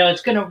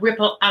 it's going to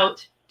ripple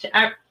out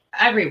to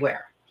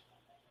everywhere.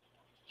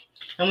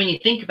 And when you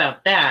think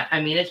about that,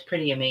 it's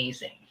pretty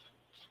amazing.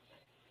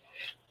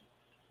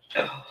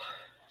 Oh.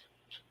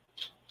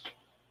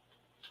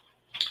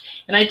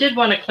 And I did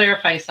want to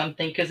clarify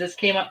something because this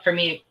came up for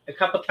me a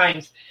couple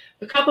times.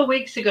 A couple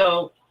weeks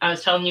ago, I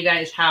was telling you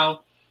guys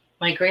how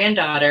my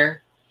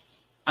granddaughter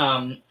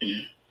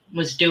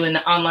was doing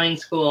the online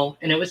school,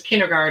 and it was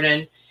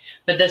kindergarten,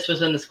 but this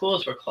was when the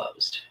schools were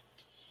closed.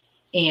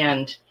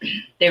 And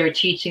they were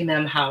teaching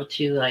them how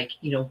to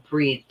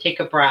breathe, take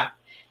a breath,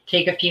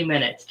 take a few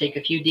minutes, take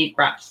a few deep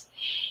breaths.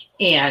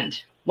 And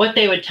what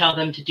they would tell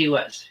them to do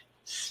was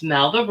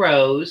smell the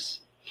rose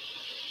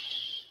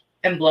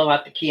and blow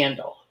out the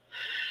candle.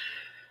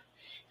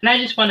 And I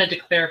just wanted to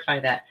clarify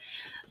that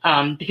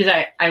because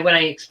when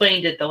I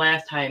explained it the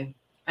last time,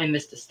 I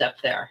missed a step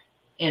there.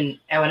 And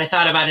when I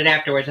thought about it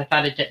afterwards, I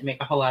thought it didn't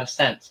make a whole lot of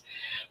sense.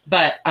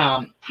 But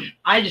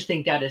I just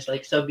think that is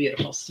so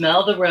beautiful.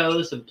 Smell the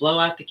rose and blow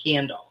out the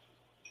candle.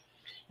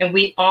 And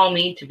we all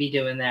need to be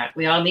doing that.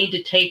 We all need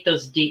to take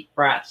those deep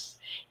breaths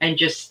and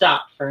just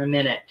stop for a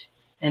minute.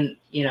 And,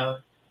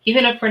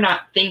 even if we're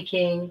not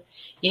thinking,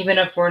 even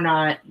if we're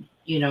not,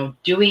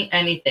 doing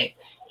anything,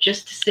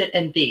 just to sit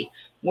and be.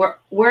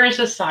 We're a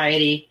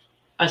society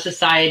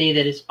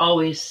that is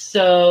always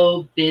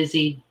so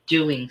busy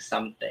doing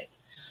something.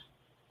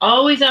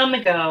 Always on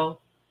the go,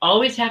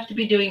 always have to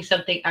be doing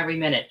something every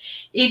minute.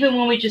 Even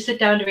when we just sit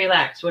down to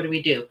relax, what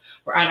do?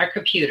 We're on our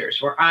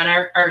computers. We're on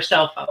our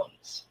cell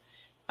phones.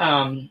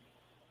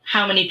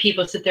 How many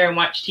people sit there and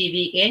watch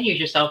TV and use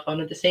your cell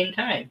phone at the same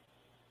time?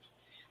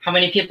 How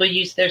many people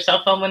use their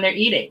cell phone when they're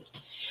eating?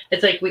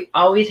 It's like we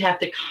always have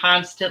to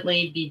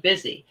constantly be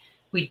busy.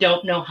 We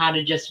don't know how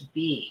to just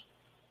be.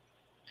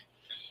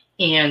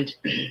 And,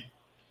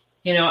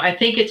 I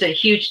think it's a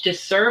huge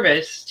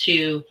disservice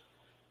to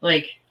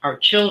our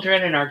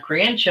children and our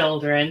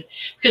grandchildren,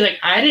 because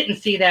I didn't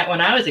see that when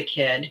I was a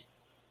kid.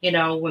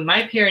 When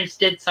my parents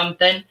did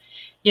something,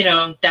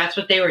 that's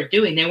what they were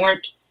doing. They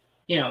weren't,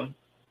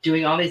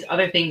 doing all these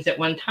other things at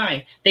one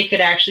time. They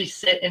could actually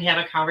sit and have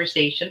a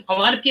conversation. A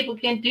lot of people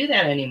can't do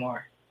that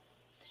anymore.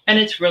 And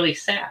it's really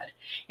sad.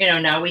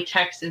 Now we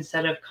text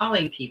instead of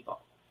calling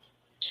people.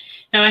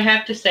 Now, I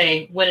have to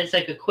say, when it's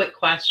a quick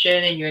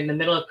question and you're in the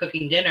middle of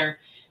cooking dinner,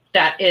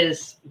 that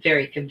is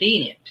very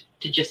convenient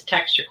to just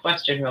text your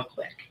question real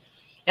quick.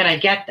 And I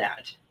get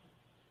that.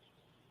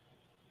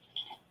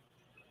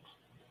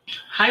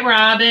 Hi,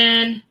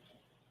 Robin.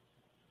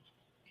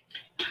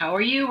 How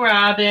are you,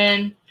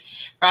 Robin?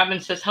 Robin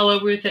says, hello,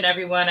 Ruth and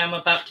everyone. I'm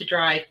about to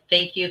drive.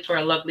 Thank you for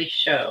a lovely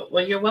show.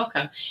 Well, you're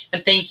welcome.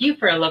 And thank you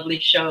for a lovely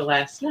show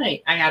last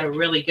night. I had a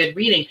really good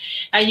reading.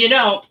 And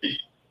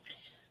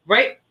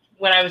right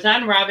when I was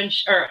on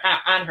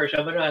on her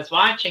show, but I was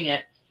watching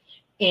it,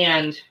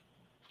 and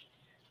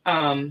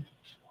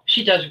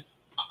She does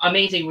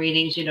amazing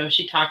readings. You know,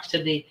 she talks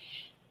to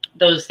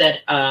those that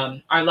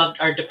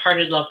our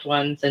departed loved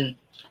ones. And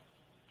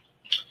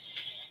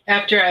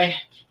after I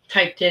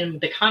typed in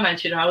the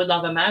comments, I would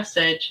love a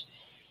message.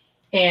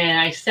 And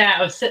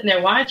I was sitting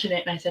there watching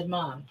it, and I said,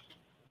 Mom,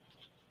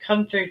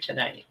 come through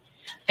tonight.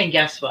 And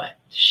guess what?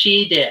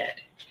 She did.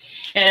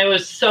 And it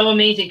was so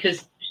amazing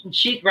because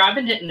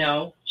Robin didn't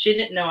know. She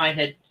didn't know I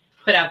had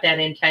put out that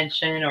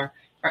intention or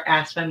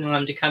asked my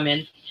mom to come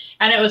in.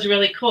 And it was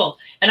really cool.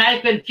 And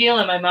I've been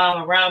feeling my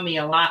mom around me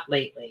a lot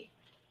lately.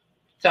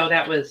 So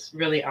that was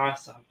really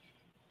awesome.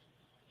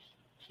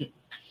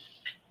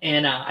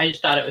 And I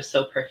just thought it was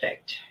so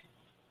perfect.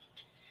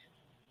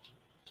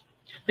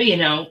 But,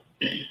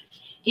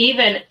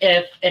 even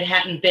if it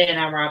hadn't been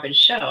on Robin's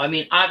show, I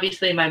mean,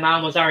 obviously my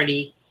mom was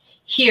already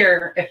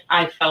here if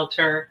I felt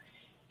her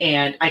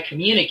and I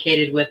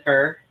communicated with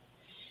her.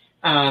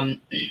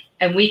 And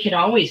we can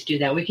always do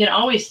that. We can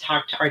always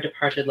talk to our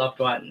departed loved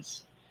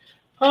ones.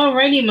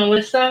 Alrighty,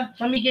 Melissa,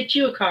 let me get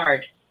you a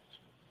card.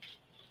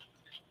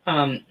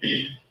 I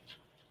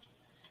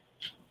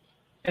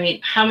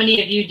mean, how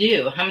many of you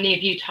do? How many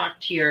of you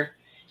talk to your,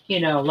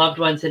 loved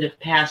ones that have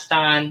passed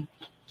on?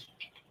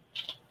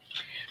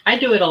 I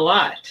do it a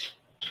lot.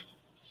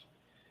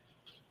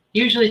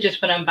 Usually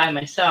just when I'm by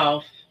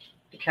myself,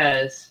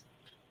 because,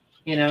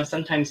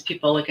 sometimes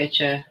people look at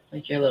you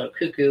like you're a little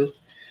cuckoo,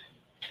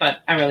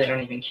 but I really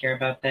don't even care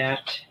about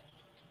that.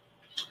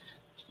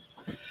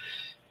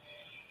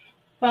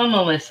 Well,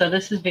 Melissa,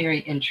 this is very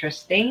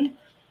interesting.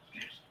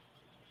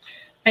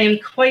 I am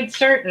quite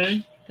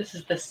certain this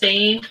is the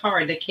same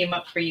card that came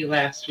up for you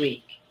last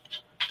week.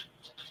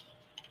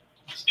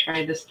 Let's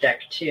try this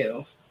deck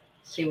too.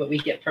 See what we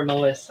get for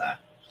Melissa.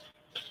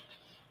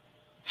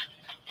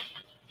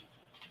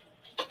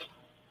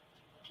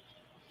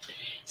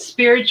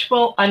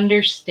 Spiritual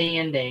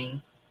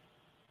understanding.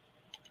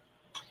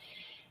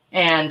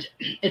 And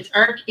it's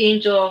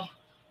Archangel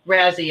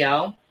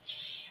Raziel.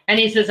 And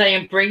he says, I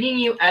am bringing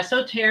you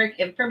esoteric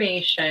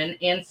information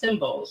and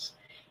symbols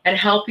and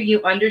helping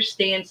you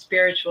understand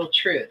spiritual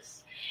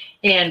truths.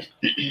 And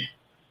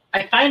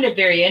I find it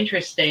very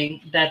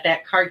interesting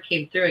that card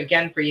came through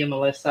again for you,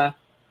 Melissa.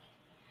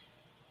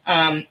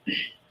 I'm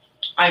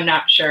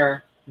not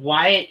sure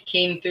why it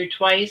came through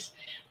twice.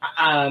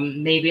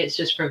 Maybe it's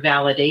just for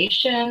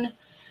validation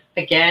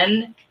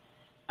again.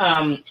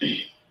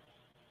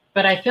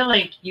 But I feel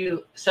like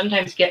you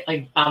sometimes get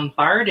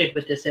bombarded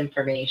with this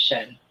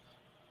information.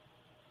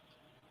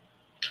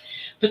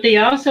 But they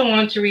also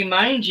want to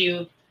remind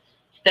you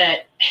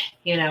that,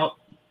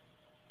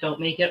 don't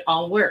make it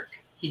all work.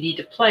 You need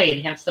to play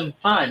and have some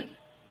fun.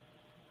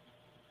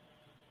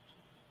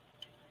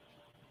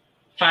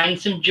 Find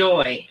some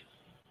joy.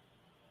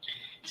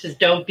 It says,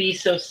 don't be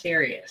so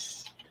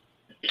serious.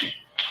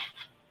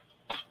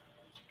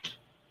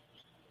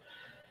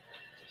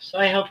 So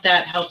I hope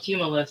that helps you,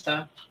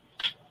 Melissa.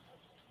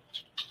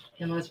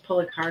 And let's pull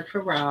a card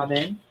for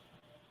Robin.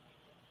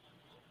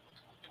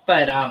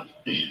 But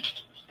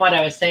what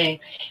I was saying,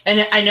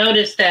 and I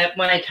noticed that the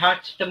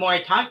more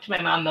I talk to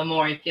my mom, the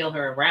more I feel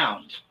her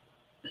around.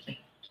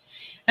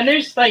 And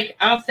there's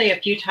I'll say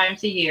a few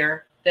times a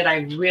year that I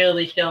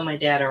really feel my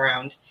dad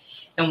around.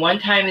 And one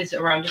time is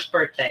around his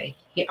birthday.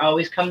 He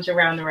always comes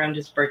around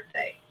his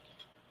birthday.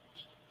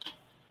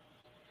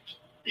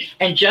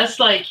 And just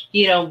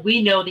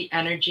we know the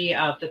energy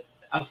of the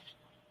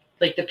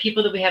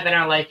people that we have in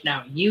our life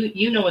now.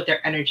 You know what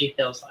their energy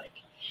feels like.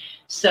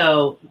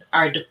 So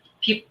our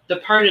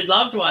departed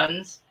loved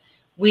ones,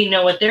 we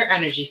know what their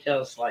energy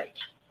feels like.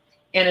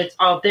 And it's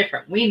all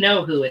different. We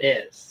know who it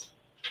is.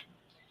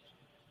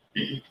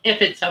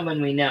 If it's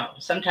someone we know.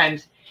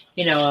 Sometimes,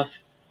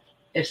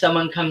 if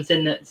someone comes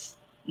in that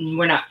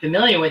we're not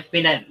familiar with,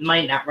 we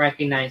might not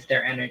recognize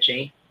their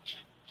energy.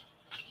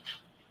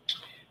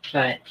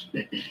 But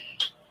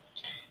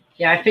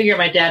yeah, I figure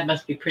my dad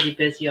must be pretty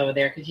busy over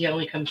there because he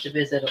only comes to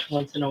visit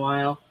once in a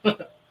while.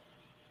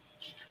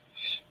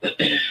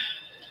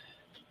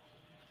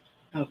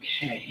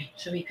 Okay,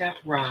 so we got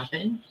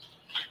Robin.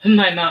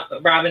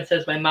 Robin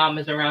says my mom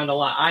is around a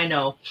lot. I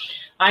know.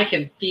 I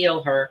can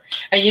feel her.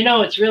 And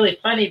it's really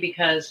funny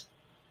because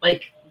I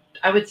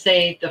would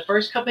say the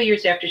first couple of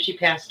years after she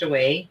passed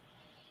away,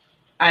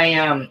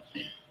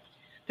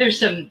 there's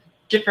some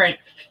different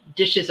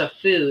dishes of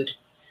food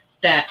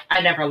that I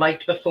never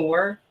liked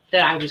before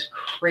that I was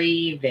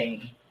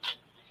craving.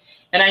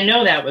 And I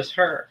know that was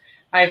her.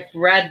 I've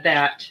read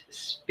that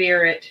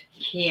spirit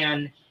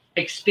can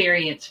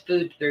experience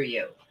food through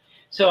you.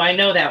 So I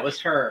know that was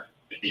her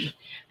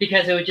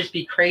because it would just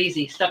be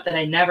crazy stuff that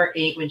I never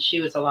ate when she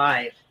was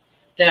alive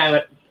that I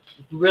would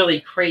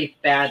really crave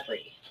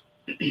badly.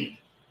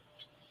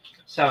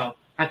 So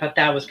I thought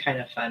that was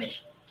kind of funny.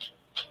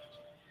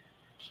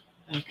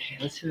 Okay,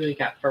 let's see what we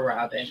got for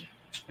Robin.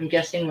 I'm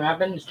guessing,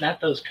 Robin, it's not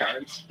those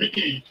cards.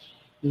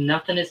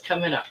 Nothing is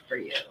coming up for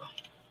you.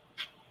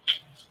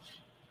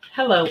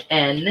 Hello,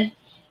 N.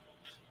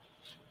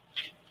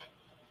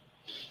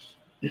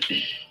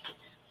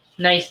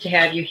 Nice to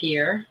have you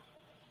here.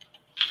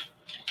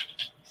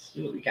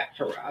 see what we got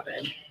for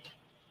Robin.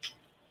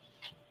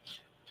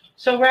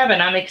 So, Robin,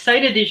 I'm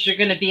excited that you're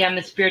going to be on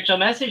the Spiritual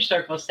Message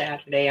Circle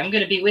Saturday. I'm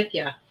going to be with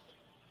you.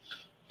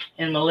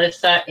 And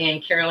Melissa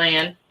and Carol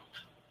Ann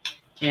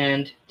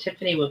and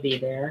Tiffany will be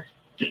there.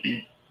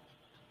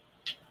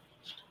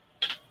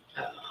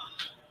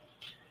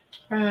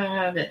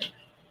 Robin.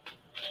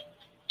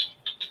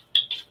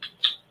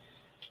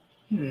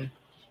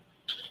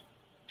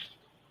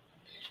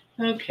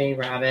 Okay,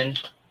 Robin.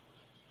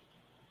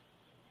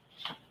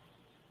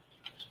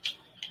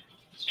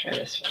 Let's try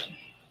this one.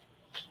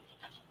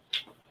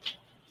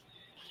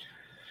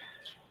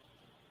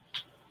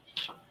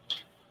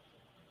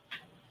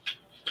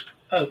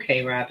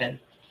 Okay, Robin.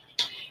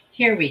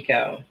 Here we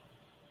go.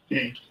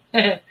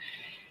 It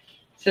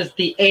says,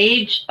 the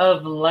age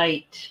of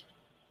light.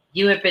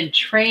 You have been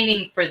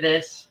training for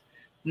this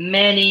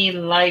many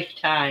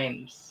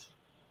lifetimes.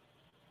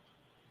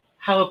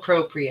 How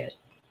appropriate.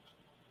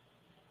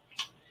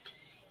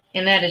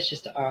 And that is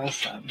just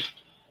awesome.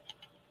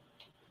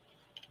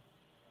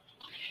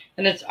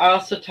 And it's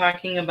also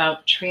talking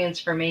about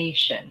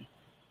transformation.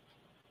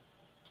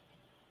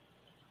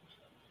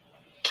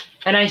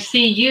 And I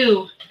see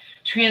you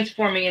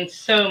transforming in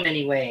so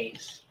many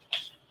ways.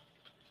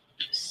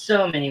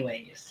 So many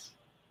ways.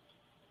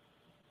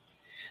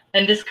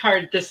 And this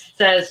card, this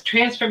says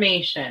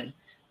transformation.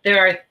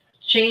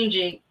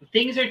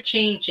 Things are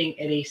changing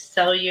at a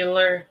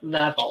cellular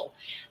level,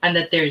 and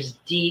that there's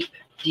deep,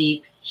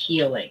 deep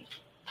healing.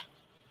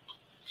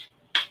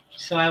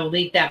 So I will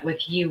leave that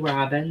with you,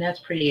 Robin. That's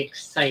pretty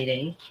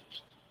exciting.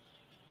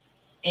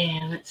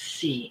 And let's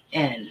see.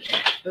 N.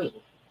 Ooh.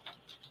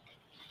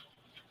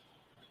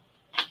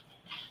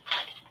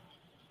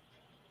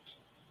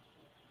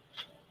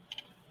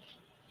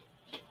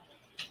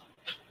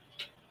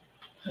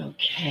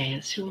 Okay,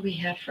 let's see what we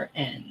have for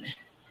N.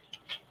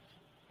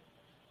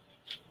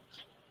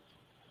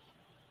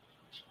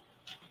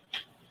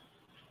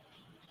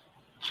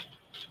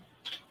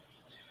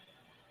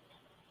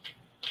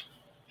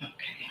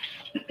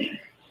 Okay.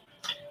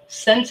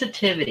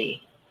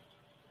 Sensitivity.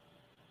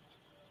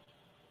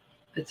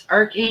 It's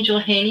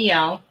Archangel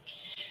Haniel.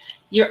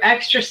 You're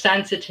extra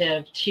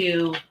sensitive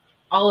to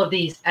all of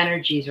these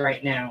energies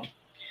right now.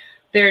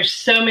 There's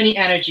so many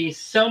energies,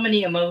 so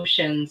many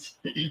emotions.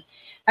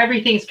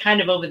 Everything's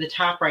kind of over the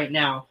top right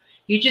now.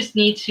 You just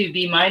need to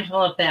be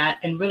mindful of that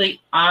and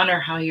really honor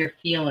how you're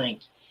feeling.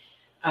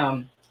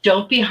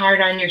 Don't be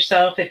hard on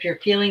yourself if you're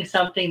feeling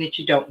something that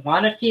you don't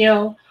want to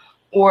feel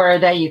or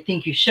that you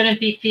think you shouldn't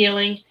be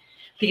feeling,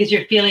 because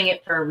you're feeling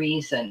it for a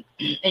reason.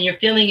 And you're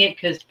feeling it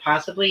because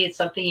possibly it's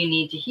something you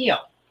need to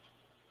heal.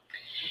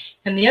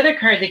 And the other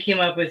card that came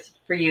up with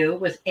for you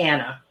was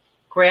Anna,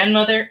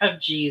 grandmother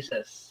of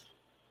Jesus.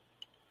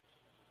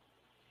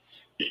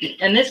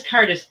 And this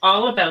card is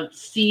all about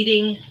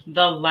seeding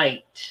the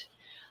light,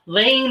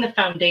 laying the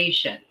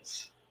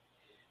foundations,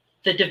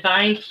 the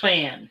divine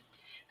plan.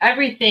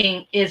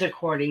 Everything is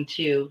according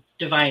to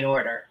divine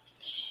order.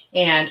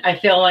 And I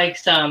feel like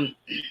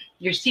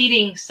you're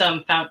seeding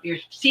some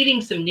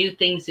new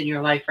things in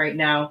your life right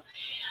now,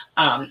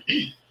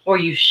 or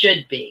you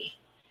should be.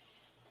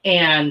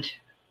 And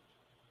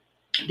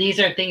these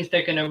are things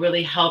that are going to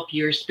really help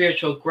your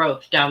spiritual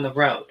growth down the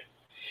road.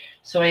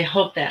 So I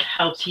hope that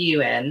helps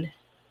you, Ann.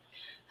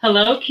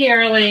 Hello,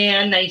 Carol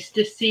Ann. Nice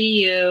to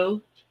see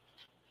you.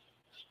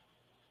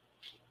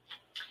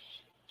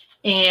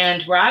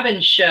 And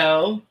Robin's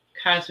show,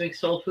 Cosmic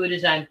Soul Food,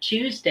 is on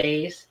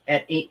Tuesdays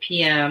at 8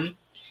 p.m.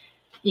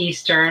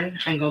 Eastern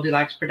on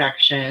Goldilocks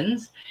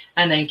Productions.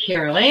 And then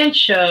Carol Ann's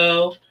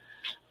show,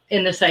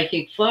 In the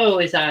Psychic Flow,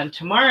 is on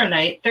tomorrow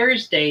night,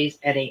 Thursdays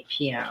at 8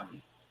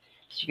 p.m.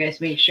 So you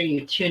guys make sure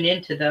you tune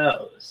into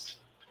those.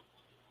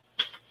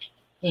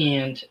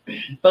 And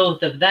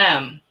both of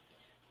them,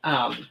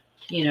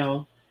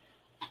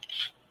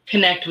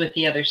 connect with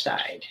the other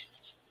side.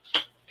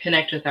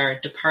 Connect with our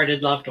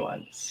departed loved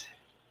ones.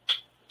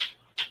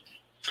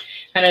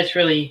 And it's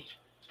really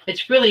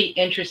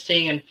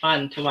interesting and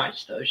fun to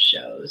watch those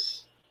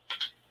shows.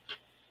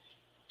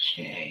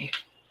 Okay,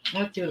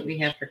 let's see what we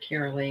have for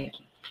Carol Ann.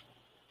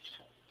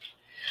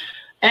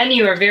 And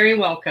you are very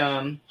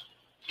welcome.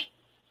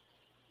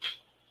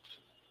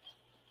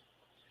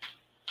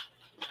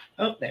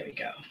 Oh, there we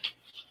go.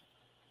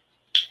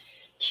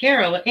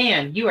 Carol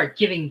Ann, you are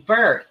giving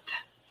birth.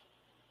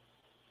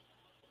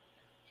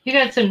 You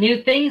got some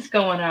new things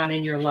going on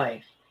in your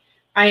life.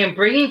 I am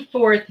bringing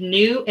forth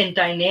new and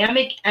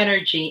dynamic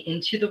energy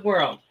into the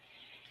world.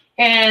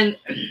 And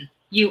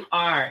you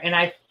are. And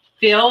I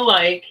feel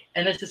like,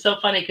 and this is so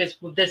funny because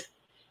this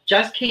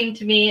just came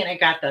to me and I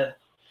got the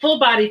full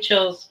body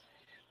chills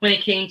when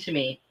it came to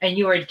me. And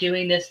you are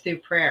doing this through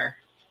prayer.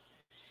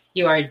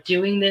 You are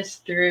doing this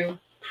through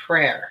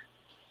prayer.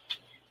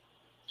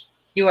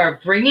 You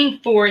are bringing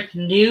forth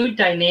new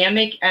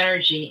dynamic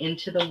energy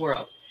into the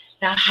world.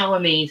 Now, how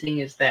amazing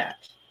is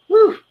that?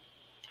 Woo!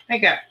 I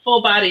got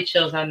full body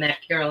chills on that,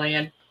 Carol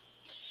Ann.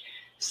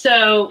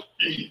 So,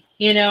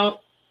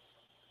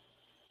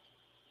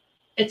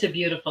 it's a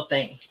beautiful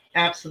thing.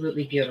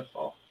 Absolutely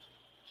beautiful.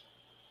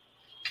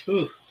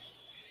 Ooh.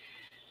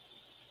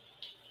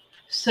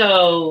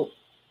 So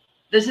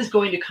this is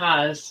going to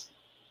cause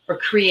or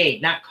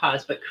create, not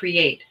cause, but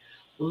create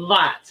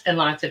lots and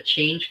lots of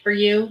change for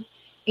you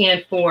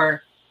and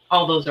for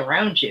all those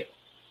around you.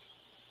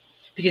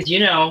 Because, you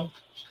know,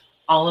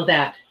 all of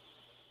that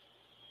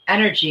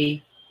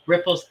energy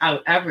ripples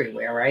out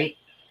everywhere, right?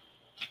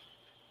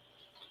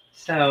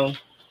 So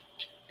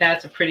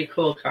that's a pretty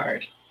cool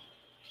card.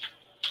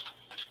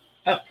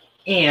 Oh,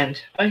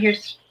 and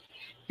here's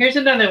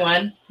another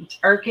one. It's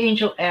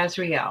Archangel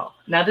Azrael.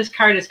 Now this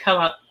card has come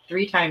up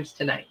 3 times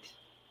tonight.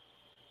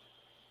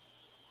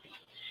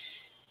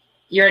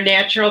 You're a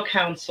natural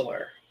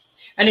counselor.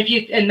 And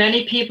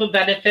many people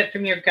benefit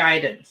from your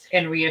guidance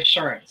and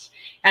reassurance.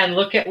 And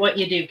look at what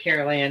you do,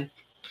 Carol Ann.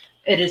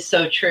 It is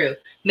so true.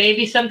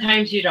 Maybe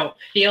sometimes you don't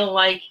feel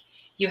like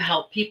you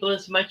help people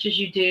as much as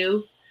you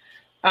do.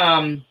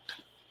 But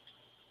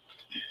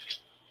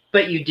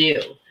you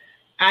do.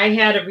 I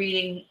had a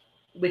reading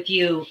with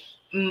you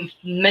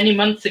many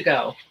months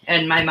ago,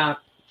 and my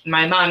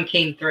mom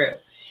came through.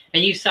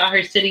 And you saw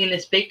her sitting in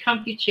this big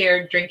comfy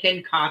chair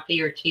drinking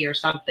coffee or tea or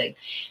something.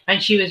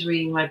 And she was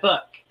reading my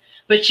book.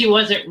 But she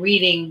wasn't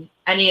reading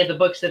any of the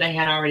books that I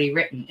had already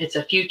written. It's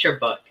a future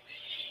book.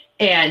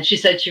 And she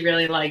said she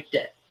really liked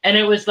it. And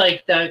it was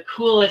like the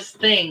coolest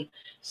thing.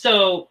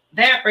 So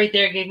that right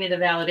there gave me the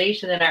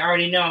validation that I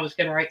already know I was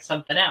going to write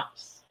something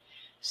else.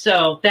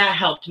 So that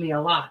helped me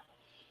a lot.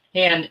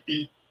 And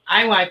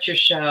I watch your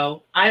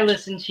show. I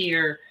listen to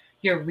your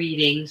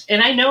readings.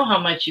 And I know how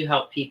much you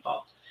help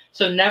people.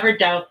 So never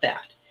doubt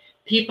that.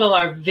 People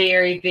are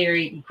very,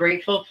 very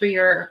grateful for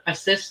your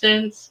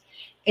assistance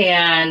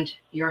and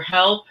your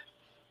help,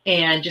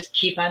 and just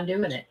keep on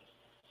doing it.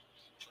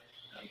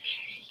 Okay.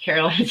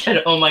 Carolyn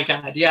said, oh my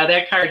God. Yeah,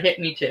 that card hit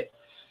me too.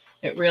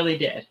 It really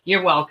did.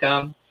 You're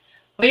welcome.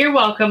 Well, you're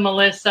welcome,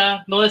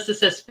 Melissa. Melissa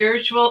says,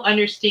 spiritual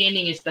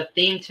understanding is the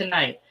theme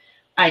tonight.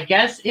 I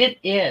guess it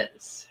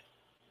is.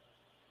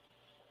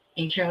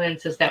 And Carolyn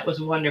says, that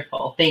was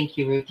wonderful. Thank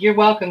you, Ruth. You're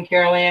welcome,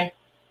 Carolyn.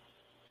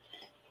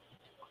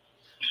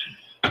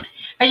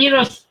 And, you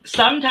know,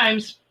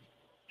 sometimes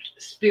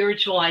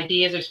spiritual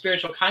ideas or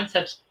spiritual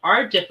concepts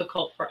are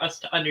difficult for us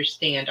to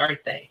understand,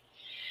 aren't they?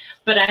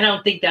 But I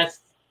don't think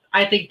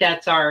I think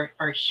that's our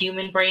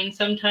human brain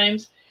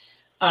sometimes.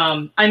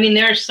 I mean,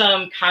 there are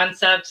some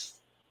concepts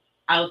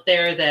out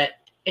there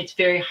that it's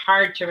very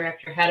hard to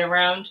wrap your head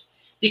around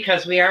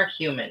because we are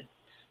human.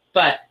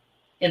 But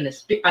on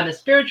the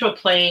spiritual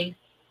plane,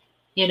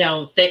 you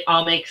know, they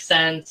all make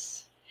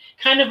sense.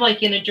 Kind of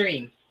like in a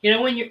dream. You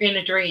know, when you're in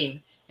a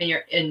dream,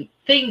 and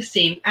things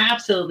seem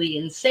absolutely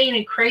insane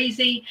and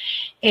crazy,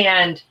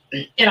 and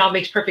it all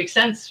makes perfect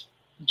sense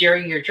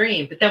during your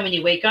dream. But then when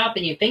you wake up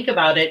and you think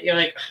about it, you're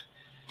like,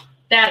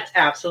 that's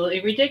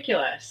absolutely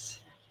ridiculous.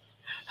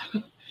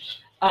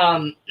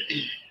 And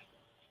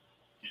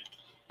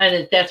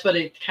that's what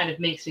it kind of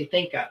makes me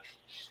think of.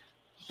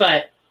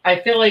 But I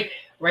feel like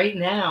right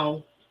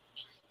now,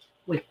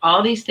 with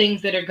all these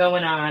things that are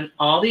going on,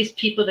 all these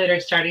people that are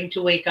starting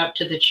to wake up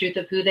to the truth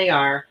of who they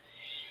are,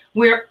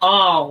 we're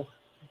all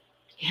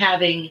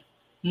having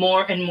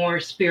more and more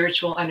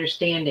spiritual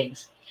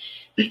understandings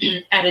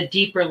at a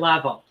deeper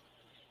level.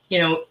 You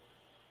know,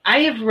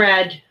 I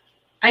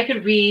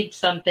could read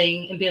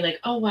something and be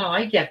like, oh, wow,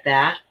 I get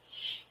that.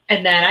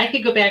 And then I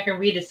could go back and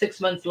read it 6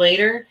 months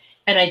later,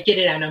 and I'd get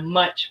it on a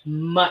much,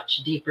 much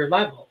deeper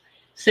level.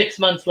 6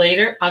 months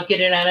later, I'll get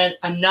it on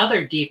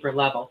another deeper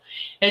level.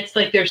 It's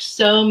like there's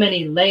so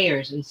many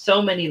layers and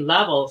so many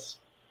levels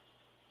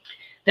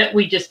that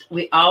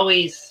we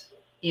always,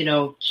 you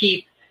know,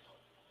 keep,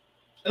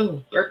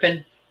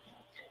 burping,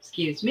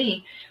 excuse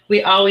me.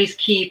 We always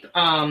keep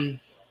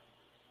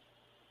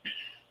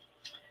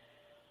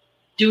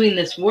doing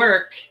this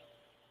work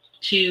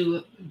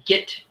to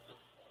get,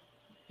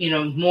 you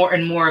know, more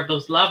and more of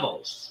those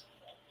levels.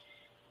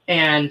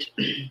 And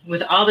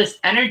with all this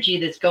energy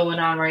that's going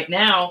on right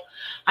now,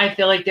 I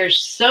feel like there's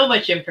so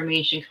much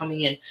information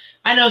coming in.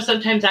 I know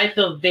sometimes I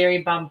feel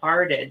very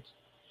bombarded,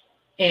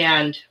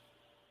 and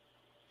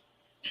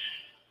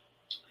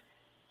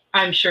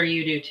I'm sure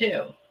you do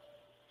too,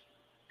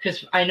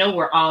 because I know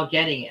we're all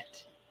getting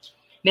it.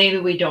 Maybe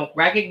we don't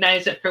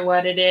recognize it for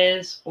what it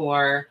is,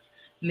 or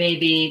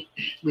maybe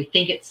we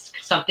think it's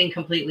something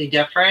completely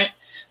different,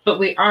 but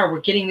we're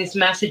getting these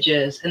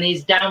messages and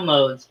these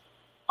downloads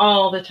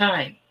all the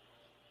time.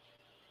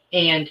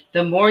 And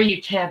the more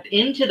you tap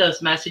into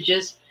those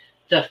messages,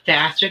 the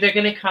faster they're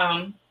going to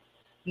come,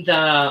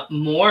 the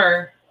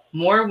more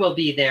will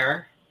be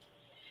there.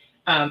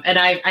 And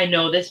I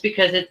know this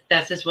because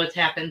that's just what's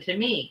happened to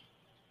me.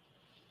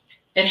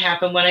 It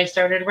happened when I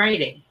started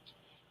writing.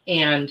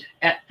 And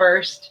at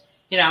first,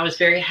 you know, I was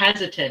very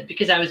hesitant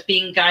because I was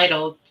being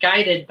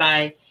guided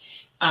by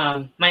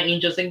my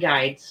angels and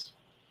guides.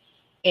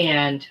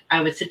 And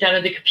I would sit down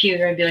at the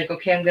computer and be like,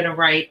 okay, I'm going to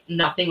write.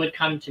 Nothing would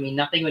come to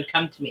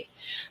me.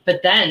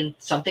 But then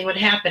something would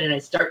happen and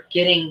I'd start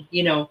getting,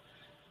 you know,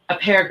 a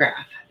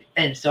paragraph.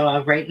 And so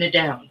I'm writing it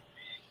down.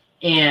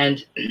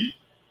 And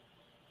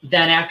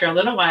then after a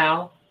little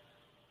while,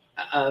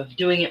 of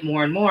doing it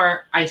more and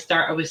more, I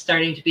was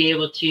starting to be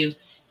able to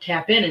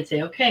tap in and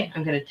say, okay,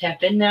 I'm going to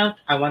tap in now.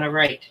 I want to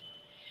write.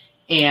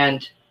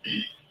 And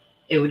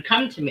it would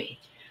come to me.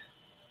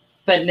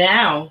 But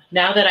now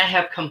that I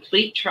have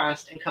complete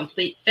trust and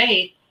complete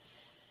faith,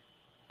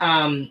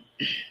 I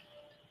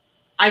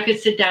could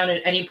sit down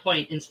at any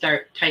point and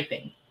start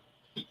typing,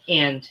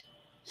 and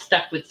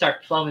stuff would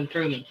start flowing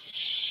through me.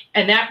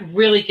 And that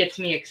really gets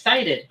me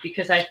excited,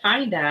 because I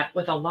find that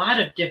with a lot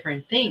of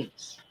different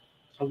things,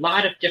 a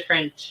lot of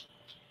different,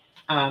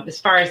 as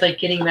far as like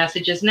getting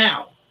messages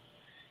now,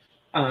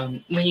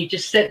 when you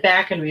just sit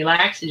back and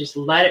relax and just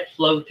let it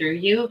flow through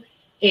you,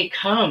 it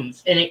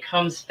comes, and it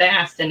comes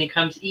fast, and it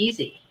comes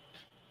easy.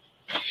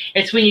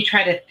 It's when you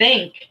try to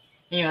think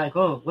and you're like,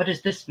 oh, what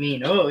does this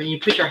mean? Oh, and you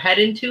put your head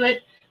into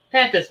it.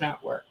 That does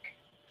not work.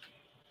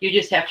 You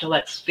just have to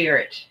let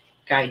spirit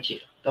guide you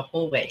the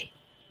whole way.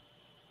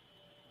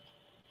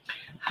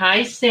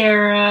 Hi,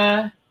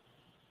 Sarah.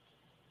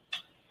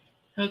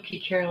 Okay,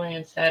 Carol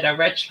Ann said, a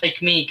wretch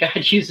like me,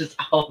 God uses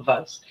all of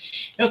us.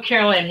 You know,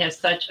 Carol Ann has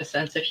such a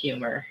sense of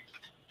humor.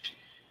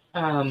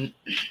 Carol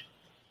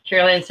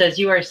Ann says,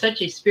 you are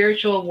such a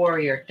spiritual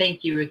warrior.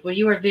 Thank you, Ruth. Well,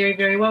 you are very,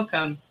 very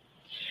welcome.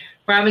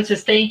 Robin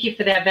says, thank you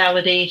for that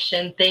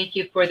validation. Thank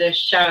you for this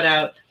shout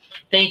out.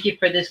 Thank you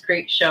for this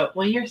great show.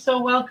 Well, you're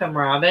so welcome,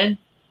 Robin.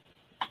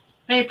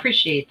 I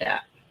appreciate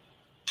that.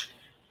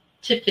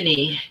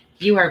 Tiffany,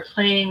 you are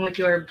playing with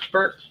your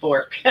burp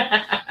fork.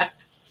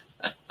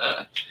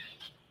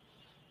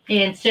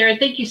 And Sarah,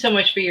 thank you so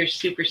much for your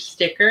super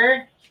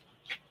sticker.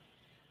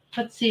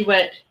 Let's see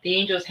what the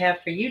angels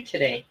have for you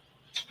today.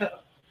 Oh,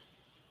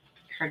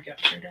 card got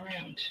turned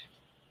around.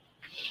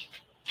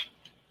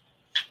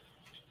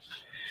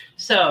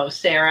 So,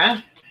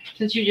 Sarah,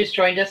 since you just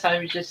joined us, I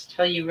would just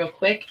tell you real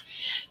quick.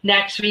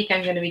 Next week,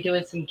 I'm going to be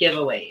doing some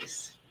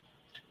giveaways.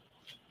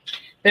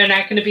 They're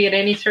not going to be at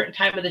any certain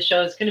time of the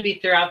show. It's going to be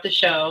throughout the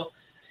show.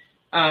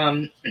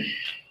 There'll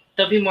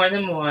be more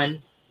than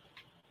one.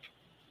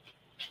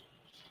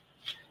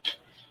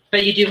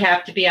 But you do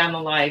have to be on the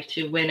live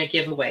to win a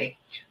giveaway.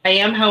 I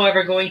am,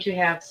 however, going to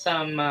have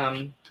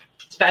some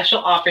special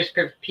offers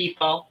for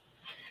people.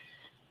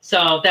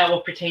 So that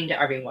will pertain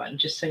to everyone,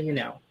 just so you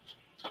know.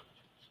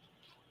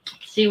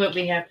 Let's see what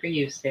we have for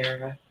you,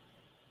 Sarah.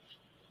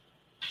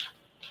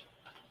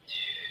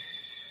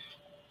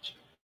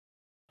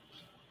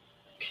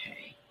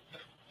 Okay.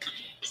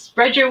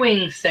 Spread your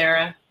wings,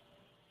 Sarah.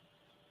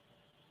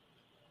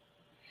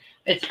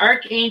 It's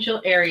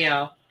Archangel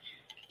Ariel.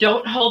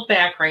 Don't hold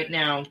back right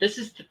now. This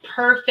is the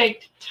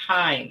perfect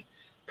time.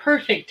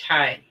 Perfect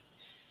time.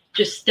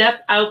 Just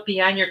step out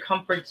beyond your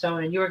comfort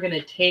zone and you are going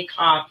to take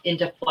off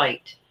into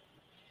flight.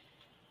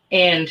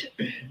 And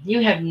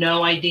you have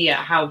no idea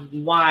how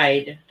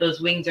wide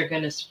those wings are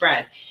going to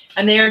spread.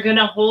 And they are going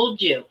to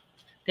hold you.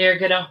 They are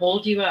going to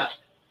hold you up.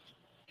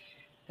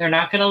 They're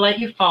not going to let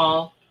you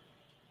fall.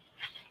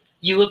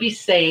 You will be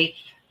safe.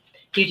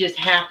 You just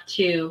have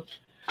to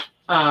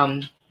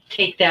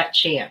take that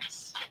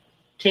chance.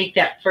 Take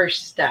that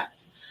first step.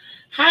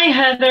 Hi,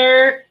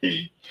 Heather.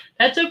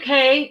 That's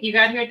okay. You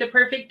got here at the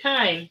perfect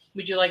time.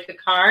 Would you like a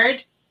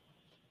card?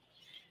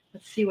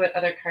 Let's see what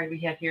other card we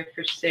have here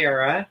for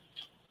Sarah.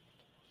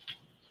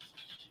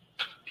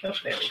 Oh,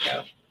 there we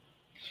go.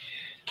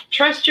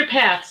 Trust your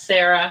path,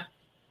 Sarah.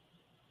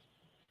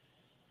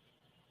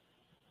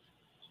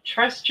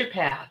 Trust your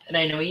path, and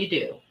I know you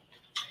do.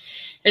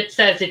 It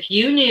says, if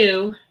you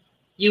knew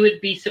you would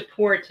be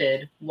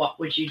supported, what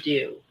would you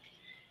do?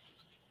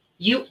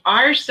 You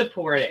are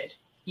supported.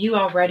 You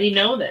already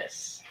know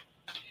this.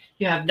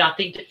 You have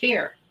nothing to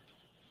fear.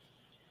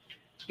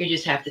 You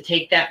just have to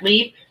take that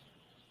leap,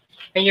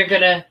 and you're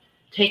going to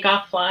take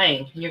off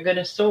flying, and you're going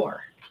to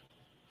soar.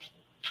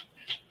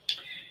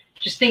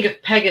 Just think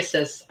of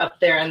Pegasus up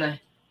there on the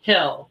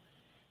hill,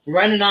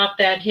 running off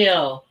that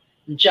hill,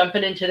 and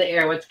jumping into the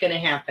air. What's going to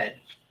happen?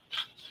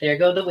 There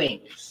go the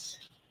wings.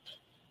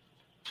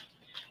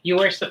 You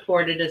are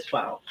supported as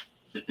well.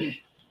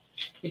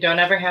 You don't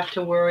ever have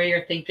to worry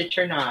or think that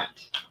you're not.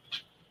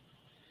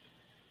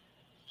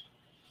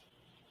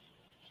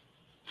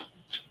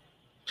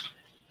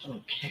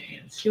 Okay,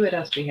 let's see what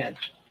else we had.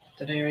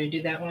 Did I already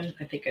do that one?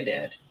 I think I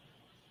did.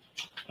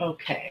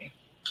 Okay.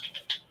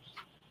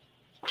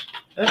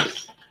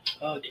 Oops.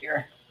 Oh,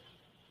 dear.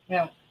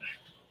 Well.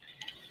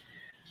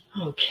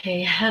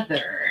 Okay,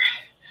 Heather.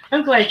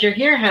 I'm glad you're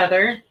here,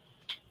 Heather.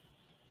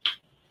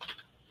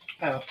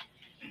 Oh.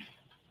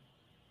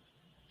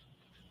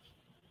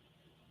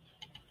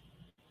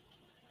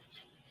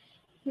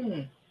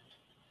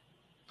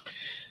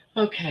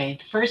 Okay,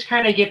 the first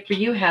card I get for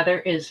you, Heather,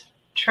 is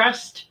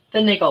Trust the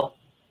Niggle.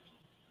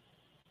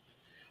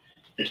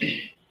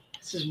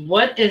 This is,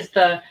 what is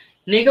the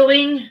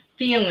niggling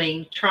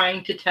feeling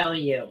trying to tell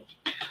you?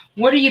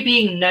 What are you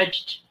being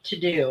nudged to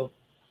do?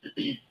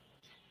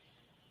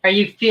 Are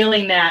you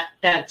feeling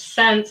that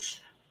sense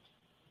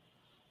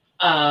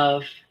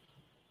of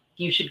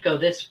you should go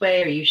this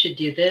way or you should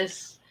do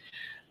this?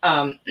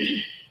 Tap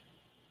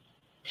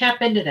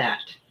into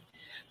that.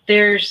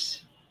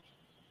 There's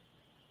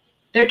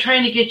They're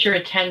trying to get your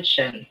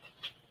attention.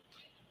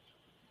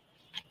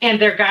 And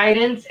their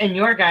guidance and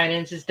your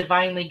guidance is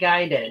divinely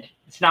guided.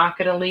 It's not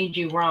going to lead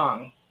you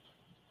wrong.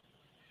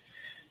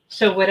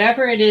 So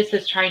whatever it is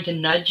that's trying to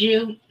nudge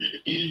you,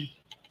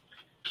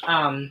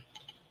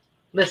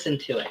 listen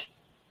to it.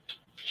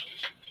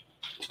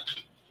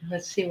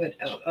 Let's see what,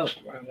 wrong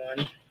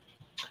one.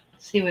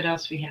 Let's see what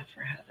else we have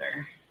for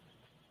Heather.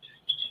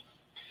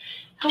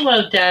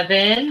 Hello,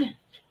 Devin.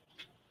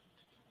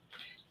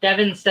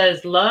 Devin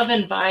says, love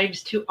and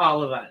vibes to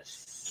all of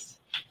us.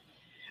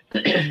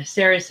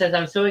 Sarah says,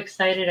 I'm so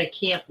excited. I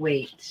can't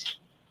wait.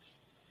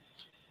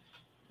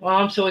 Well,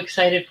 I'm so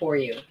excited for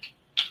you.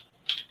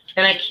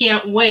 And I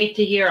can't wait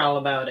to hear all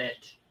about it.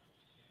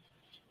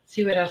 Let's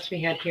see what else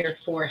we had here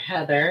for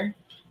Heather.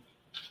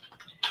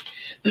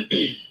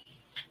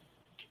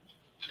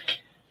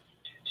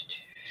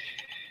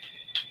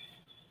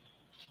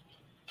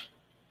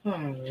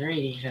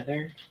 Alrighty,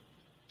 Heather.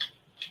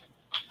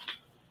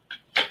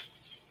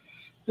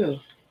 Ooh.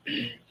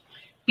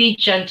 Be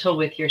gentle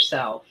with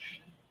yourself.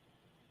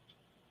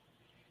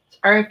 It's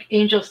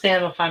Archangel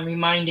Sandalphon, I'm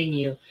reminding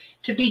you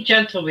to be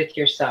gentle with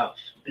yourself.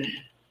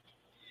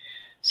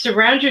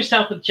 Surround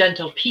yourself with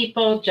gentle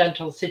people,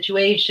 gentle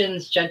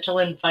situations, gentle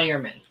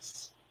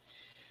environments.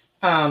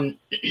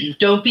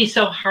 Don't be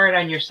so hard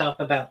on yourself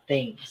about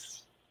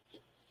things.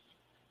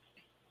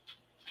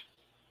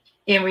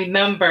 And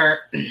remember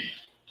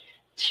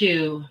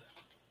to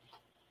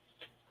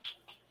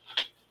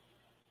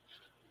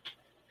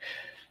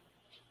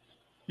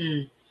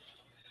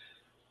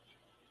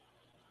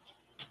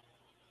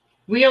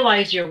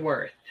realize your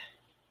worth.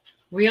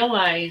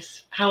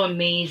 Realize how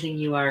amazing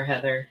you are,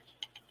 Heather.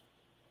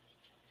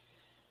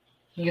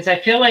 Because I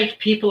feel like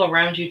people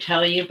around you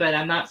tell you, but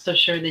I'm not so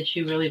sure that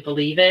you really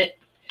believe it.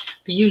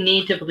 But you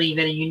need to believe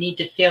it and you need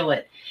to feel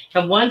it.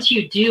 And once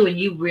you do and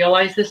you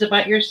realize this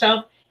about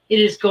yourself, it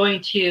is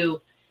going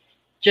to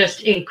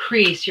just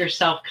increase your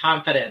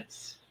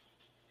self-confidence.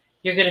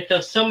 You're going to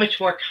feel so much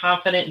more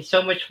confident and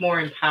so much more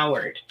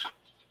empowered.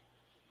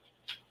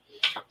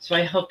 So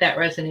I hope that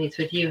resonates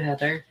with you,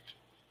 Heather.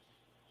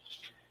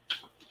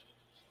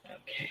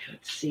 Okay,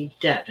 let's see,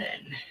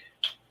 Devin.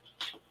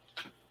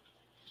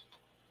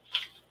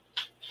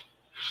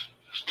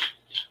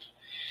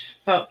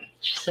 Oh,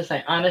 she says,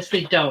 I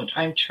honestly don't.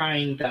 I'm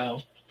trying,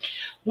 though.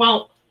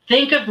 Well,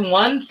 think of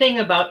one thing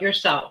about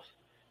yourself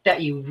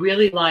that you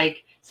really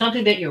like,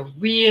 something that you're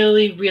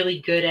really, really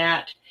good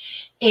at,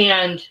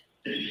 and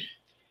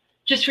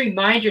just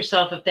remind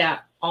yourself of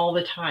that all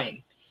the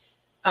time.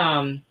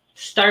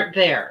 Start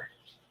there.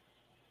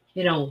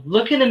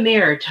 Look in the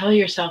mirror, tell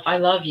yourself, I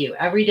love you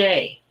every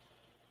day.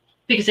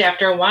 Because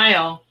after a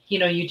while,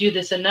 you do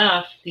this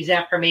enough, these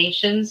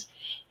affirmations,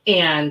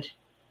 and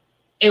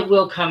it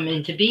will come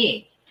into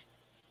being.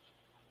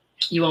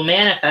 You will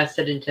manifest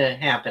it into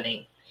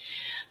happening.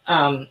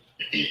 I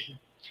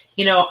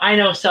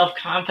know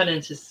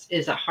self-confidence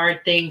is a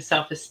hard thing,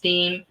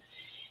 self-esteem.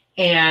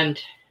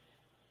 And,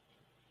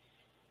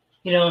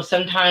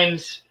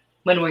 sometimes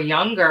when we're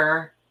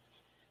younger,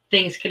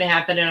 things can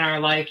happen in our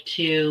life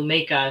to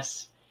make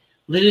us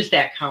lose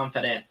that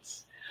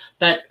confidence.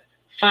 But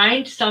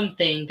find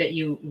something that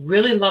you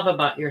really love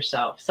about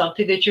yourself,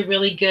 something that you're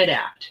really good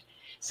at,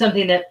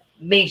 something that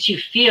makes you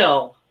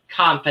feel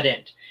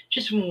confident.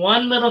 Just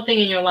one little thing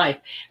in your life.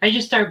 And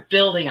just start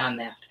building on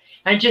that.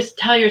 And just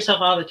tell yourself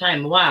all the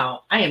time,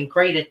 wow, I am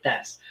great at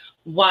this.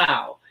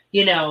 Wow.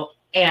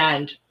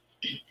 And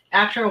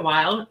after a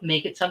while,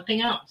 make it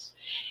something else.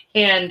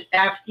 And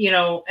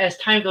after, as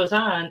time goes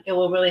on, it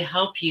will really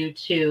help you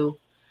to,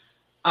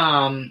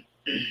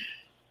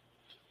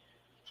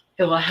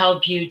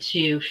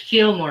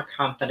 feel more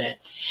confident.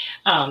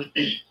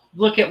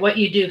 Look at what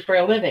you do for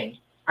a living.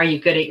 Are you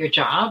good at your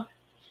job?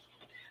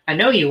 I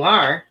know you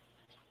are.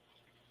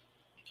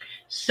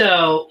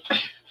 So,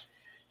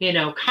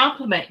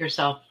 compliment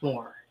yourself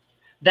more.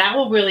 That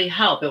will really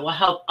help. It will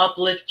help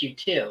uplift you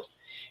too.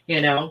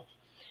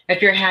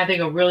 If you're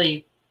having a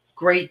really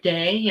great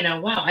day,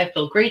 wow, I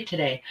feel great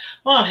today.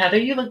 Well, Heather,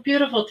 you look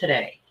beautiful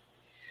today.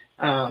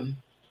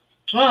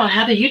 Well,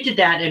 Heather, you did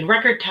that in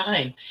record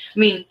time. I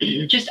mean,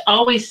 just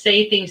always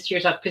say things to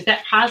yourself because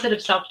that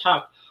positive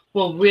self-talk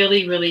will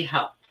really, really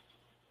help.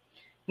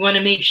 You want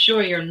to make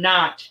sure you're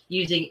not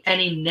using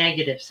any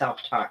negative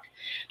self-talk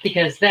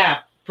because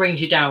that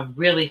brings you down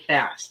really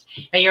fast.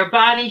 And your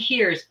body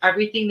hears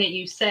everything that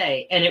you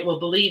say and it will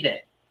believe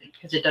it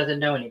because it doesn't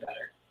know any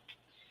better.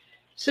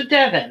 So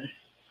Devin,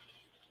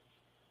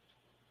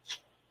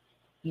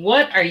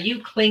 what are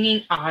you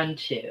clinging on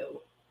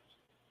to?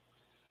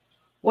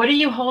 What are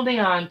you holding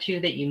on to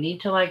that you need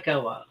to let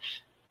go of?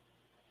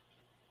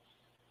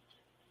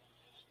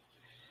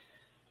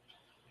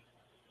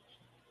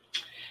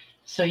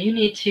 So you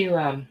need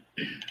to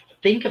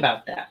think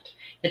about that.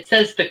 It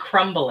says the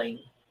crumbling.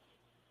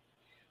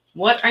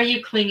 What are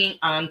you clinging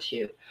on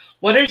to?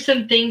 What are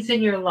some things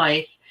in your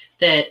life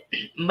that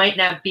might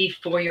not be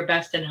for your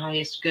best and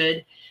highest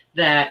good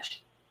that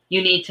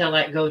you need to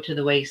let go to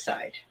the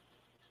wayside?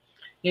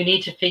 You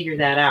need to figure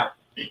that out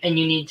and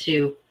you need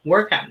to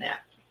work on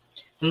that.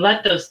 and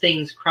let those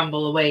things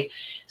crumble away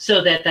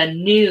so that the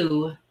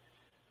new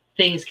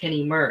things can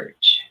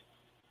emerge.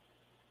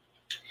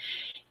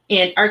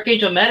 And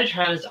Archangel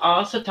Metatron is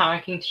also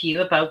talking to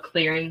you about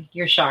clearing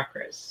your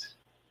chakras.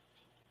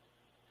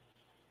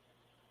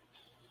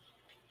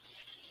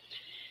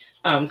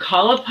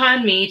 Call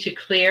upon me to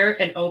clear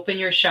and open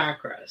your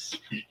chakras.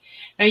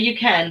 Now you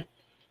can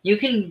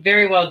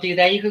very well do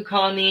that. You can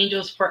call on the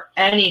angels for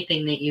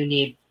anything that you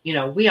need.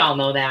 We all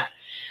know that.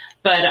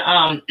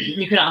 But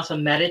you can also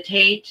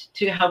meditate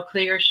to help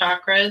clear your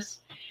chakras.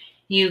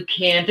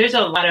 There's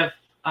a lot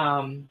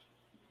of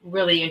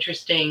really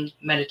interesting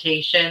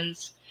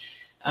meditations.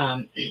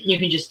 You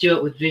can just do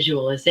it with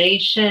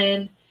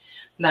visualization.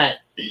 But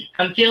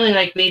I'm feeling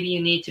like maybe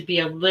you need to be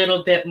a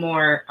little bit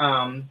more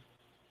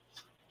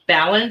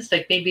balanced.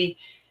 Like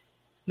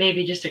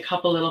maybe just a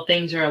couple little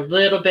things are a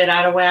little bit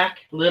out of whack,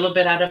 a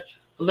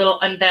little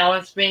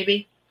unbalanced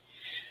maybe.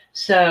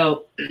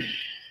 So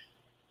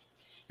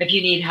if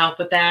you need help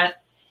with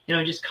that,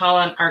 just call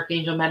on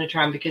Archangel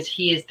Metatron because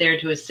he is there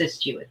to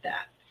assist you with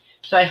that.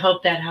 So I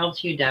hope that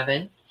helps you,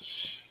 Devin.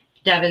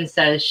 Devin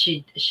says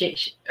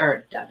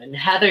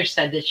Heather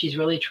said that she's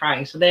really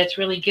trying. So that's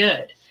really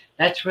good.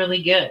 That's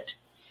really good.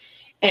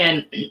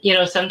 And,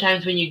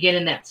 sometimes when you get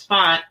in that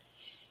spot,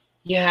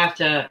 you have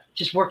to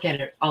just work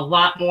at it a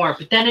lot more,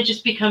 but then it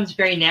just becomes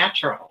very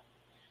natural.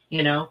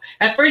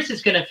 At first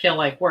it's going to feel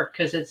like work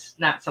because it's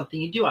not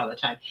something you do all the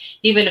time.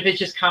 Even if it's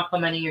just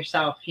complimenting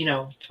yourself,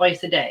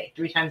 twice a day,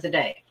 3 times a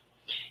day,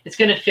 it's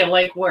going to feel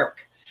like work.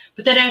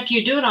 But then after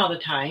you do it all the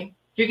time,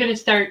 you're going to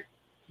start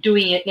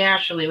doing it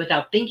naturally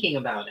without thinking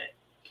about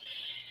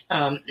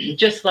it.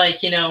 Just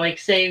like, like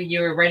say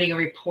you were writing a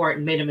report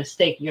and made a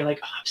mistake and you're like,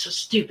 oh, I'm so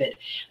stupid.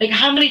 Like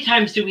how many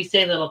times do we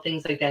say little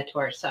things like that to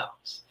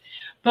ourselves?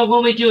 But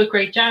when we do a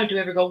great job, do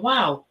we ever go,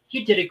 wow,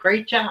 you did a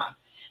great job?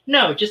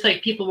 No, just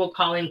like people will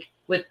call in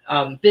with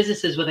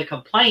businesses with a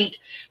complaint,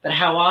 but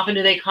how often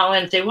do they call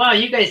in and say, wow,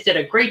 you guys did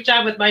a great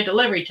job with my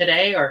delivery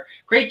today, or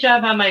great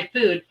job on my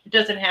food? It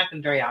doesn't happen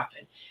very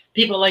often.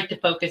 People like to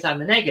focus on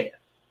the negative,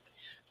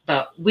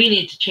 but we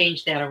need to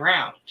change that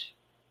around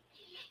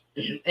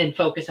and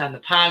focus on the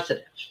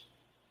positive.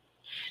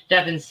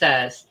 Devin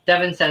sends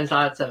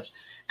lots of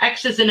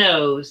X's and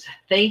O's.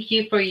 Thank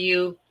you for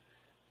you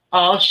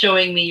all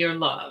showing me your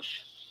love.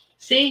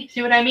 See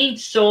what I mean?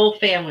 Soul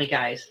family,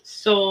 guys.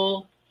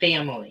 Soul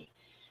family.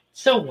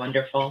 So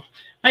wonderful.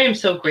 I am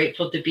so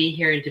grateful to be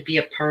here and to be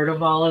a part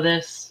of all of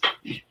this.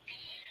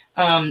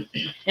 And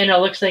it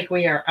looks like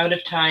we are out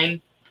of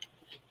time.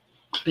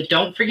 But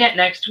don't forget,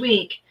 next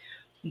week,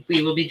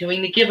 we will be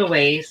doing the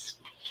giveaways.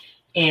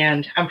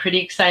 And I'm pretty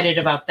excited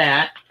about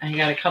that. I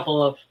got a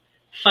couple of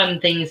fun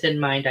things in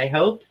mind, I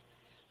hope.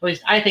 At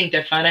least I think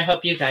they're fun. I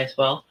hope you guys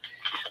will.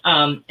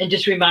 And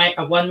just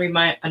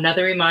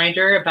another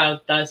reminder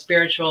about the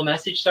Spiritual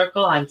Message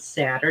Circle on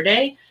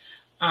Saturday.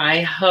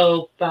 I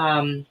hope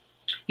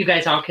you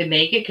guys all can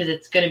make it because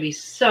it's going to be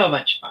so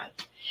much fun.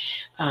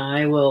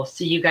 I will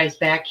see you guys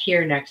back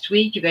here next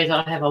week. You guys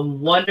all have a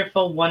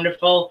wonderful,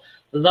 wonderful,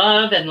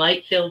 love and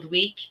light-filled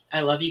week. I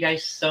love you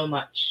guys so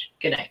much.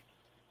 Good night.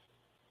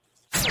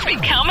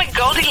 Become a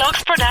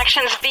Goldilocks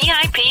Productions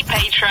VIP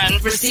patron.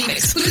 Receive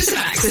exclusive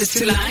access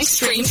to live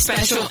stream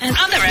special and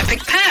other epic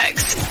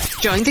perks.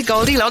 Join the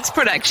Goldilocks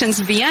Productions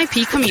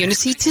VIP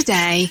community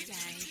today.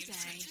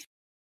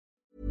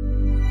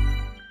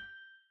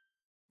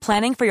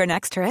 Planning for your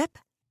next trip?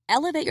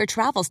 Elevate your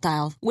travel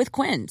style with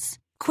Quince.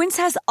 Quince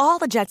has all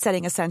the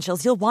jet-setting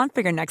essentials you'll want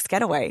for your next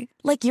getaway,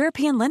 like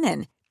European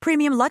linen,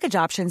 premium luggage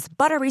options,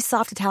 buttery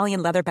soft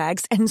Italian leather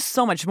bags, and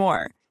so much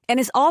more. And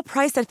is all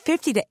priced at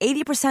 50 to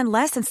 80%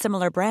 less than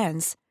similar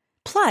brands.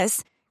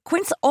 Plus,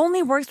 Quince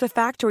only works with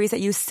factories that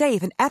use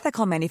safe and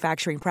ethical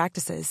manufacturing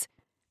practices.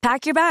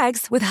 Pack your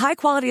bags with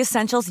high-quality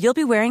essentials you'll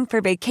be wearing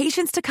for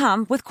vacations to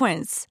come with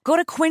Quince. Go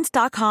to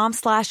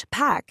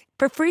quince.com/pack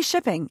for free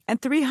shipping and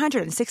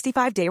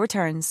 365-day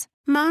returns.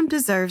 Mom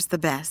deserves the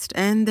best,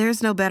 and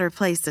there's no better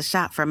place to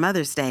shop for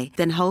Mother's Day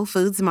than Whole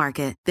Foods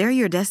Market. They're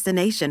your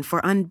destination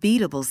for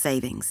unbeatable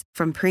savings,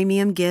 from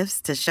premium gifts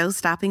to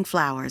show-stopping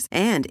flowers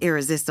and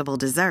irresistible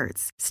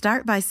desserts.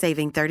 Start by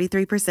saving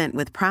 33%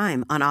 with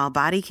Prime on all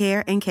body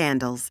care and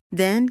candles.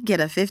 Then get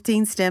a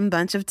 15-stem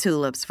bunch of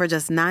tulips for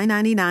just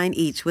 $9.99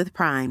 each with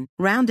Prime.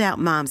 Round out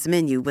Mom's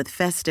menu with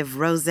festive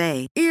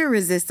rosé,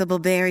 irresistible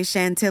berry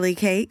chantilly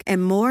cake,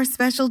 and more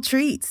special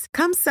treats.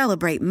 Come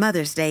celebrate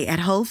Mother's Day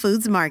at Whole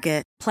Foods Market.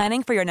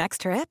 Planning for your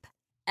next trip?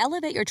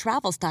 Elevate your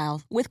travel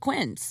style with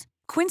Quince.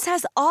 Quince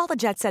has all the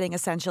jet-setting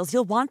essentials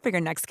you'll want for your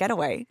next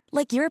getaway,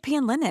 like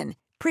European linen,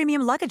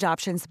 premium luggage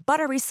options,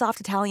 buttery soft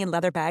Italian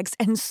leather bags,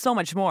 and so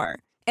much more.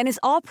 And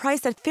is all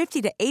priced at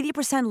 50 to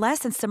 80% less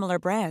than similar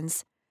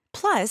brands.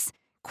 Plus,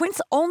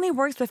 Quince only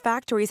works with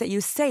factories that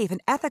use safe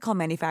and ethical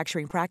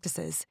manufacturing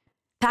practices.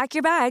 Pack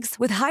your bags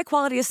with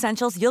high-quality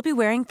essentials you'll be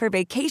wearing for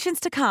vacations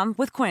to come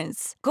with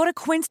Quince. Go to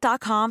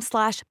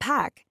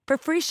quince.com/pack for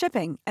free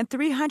shipping and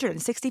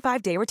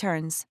 365-day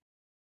returns.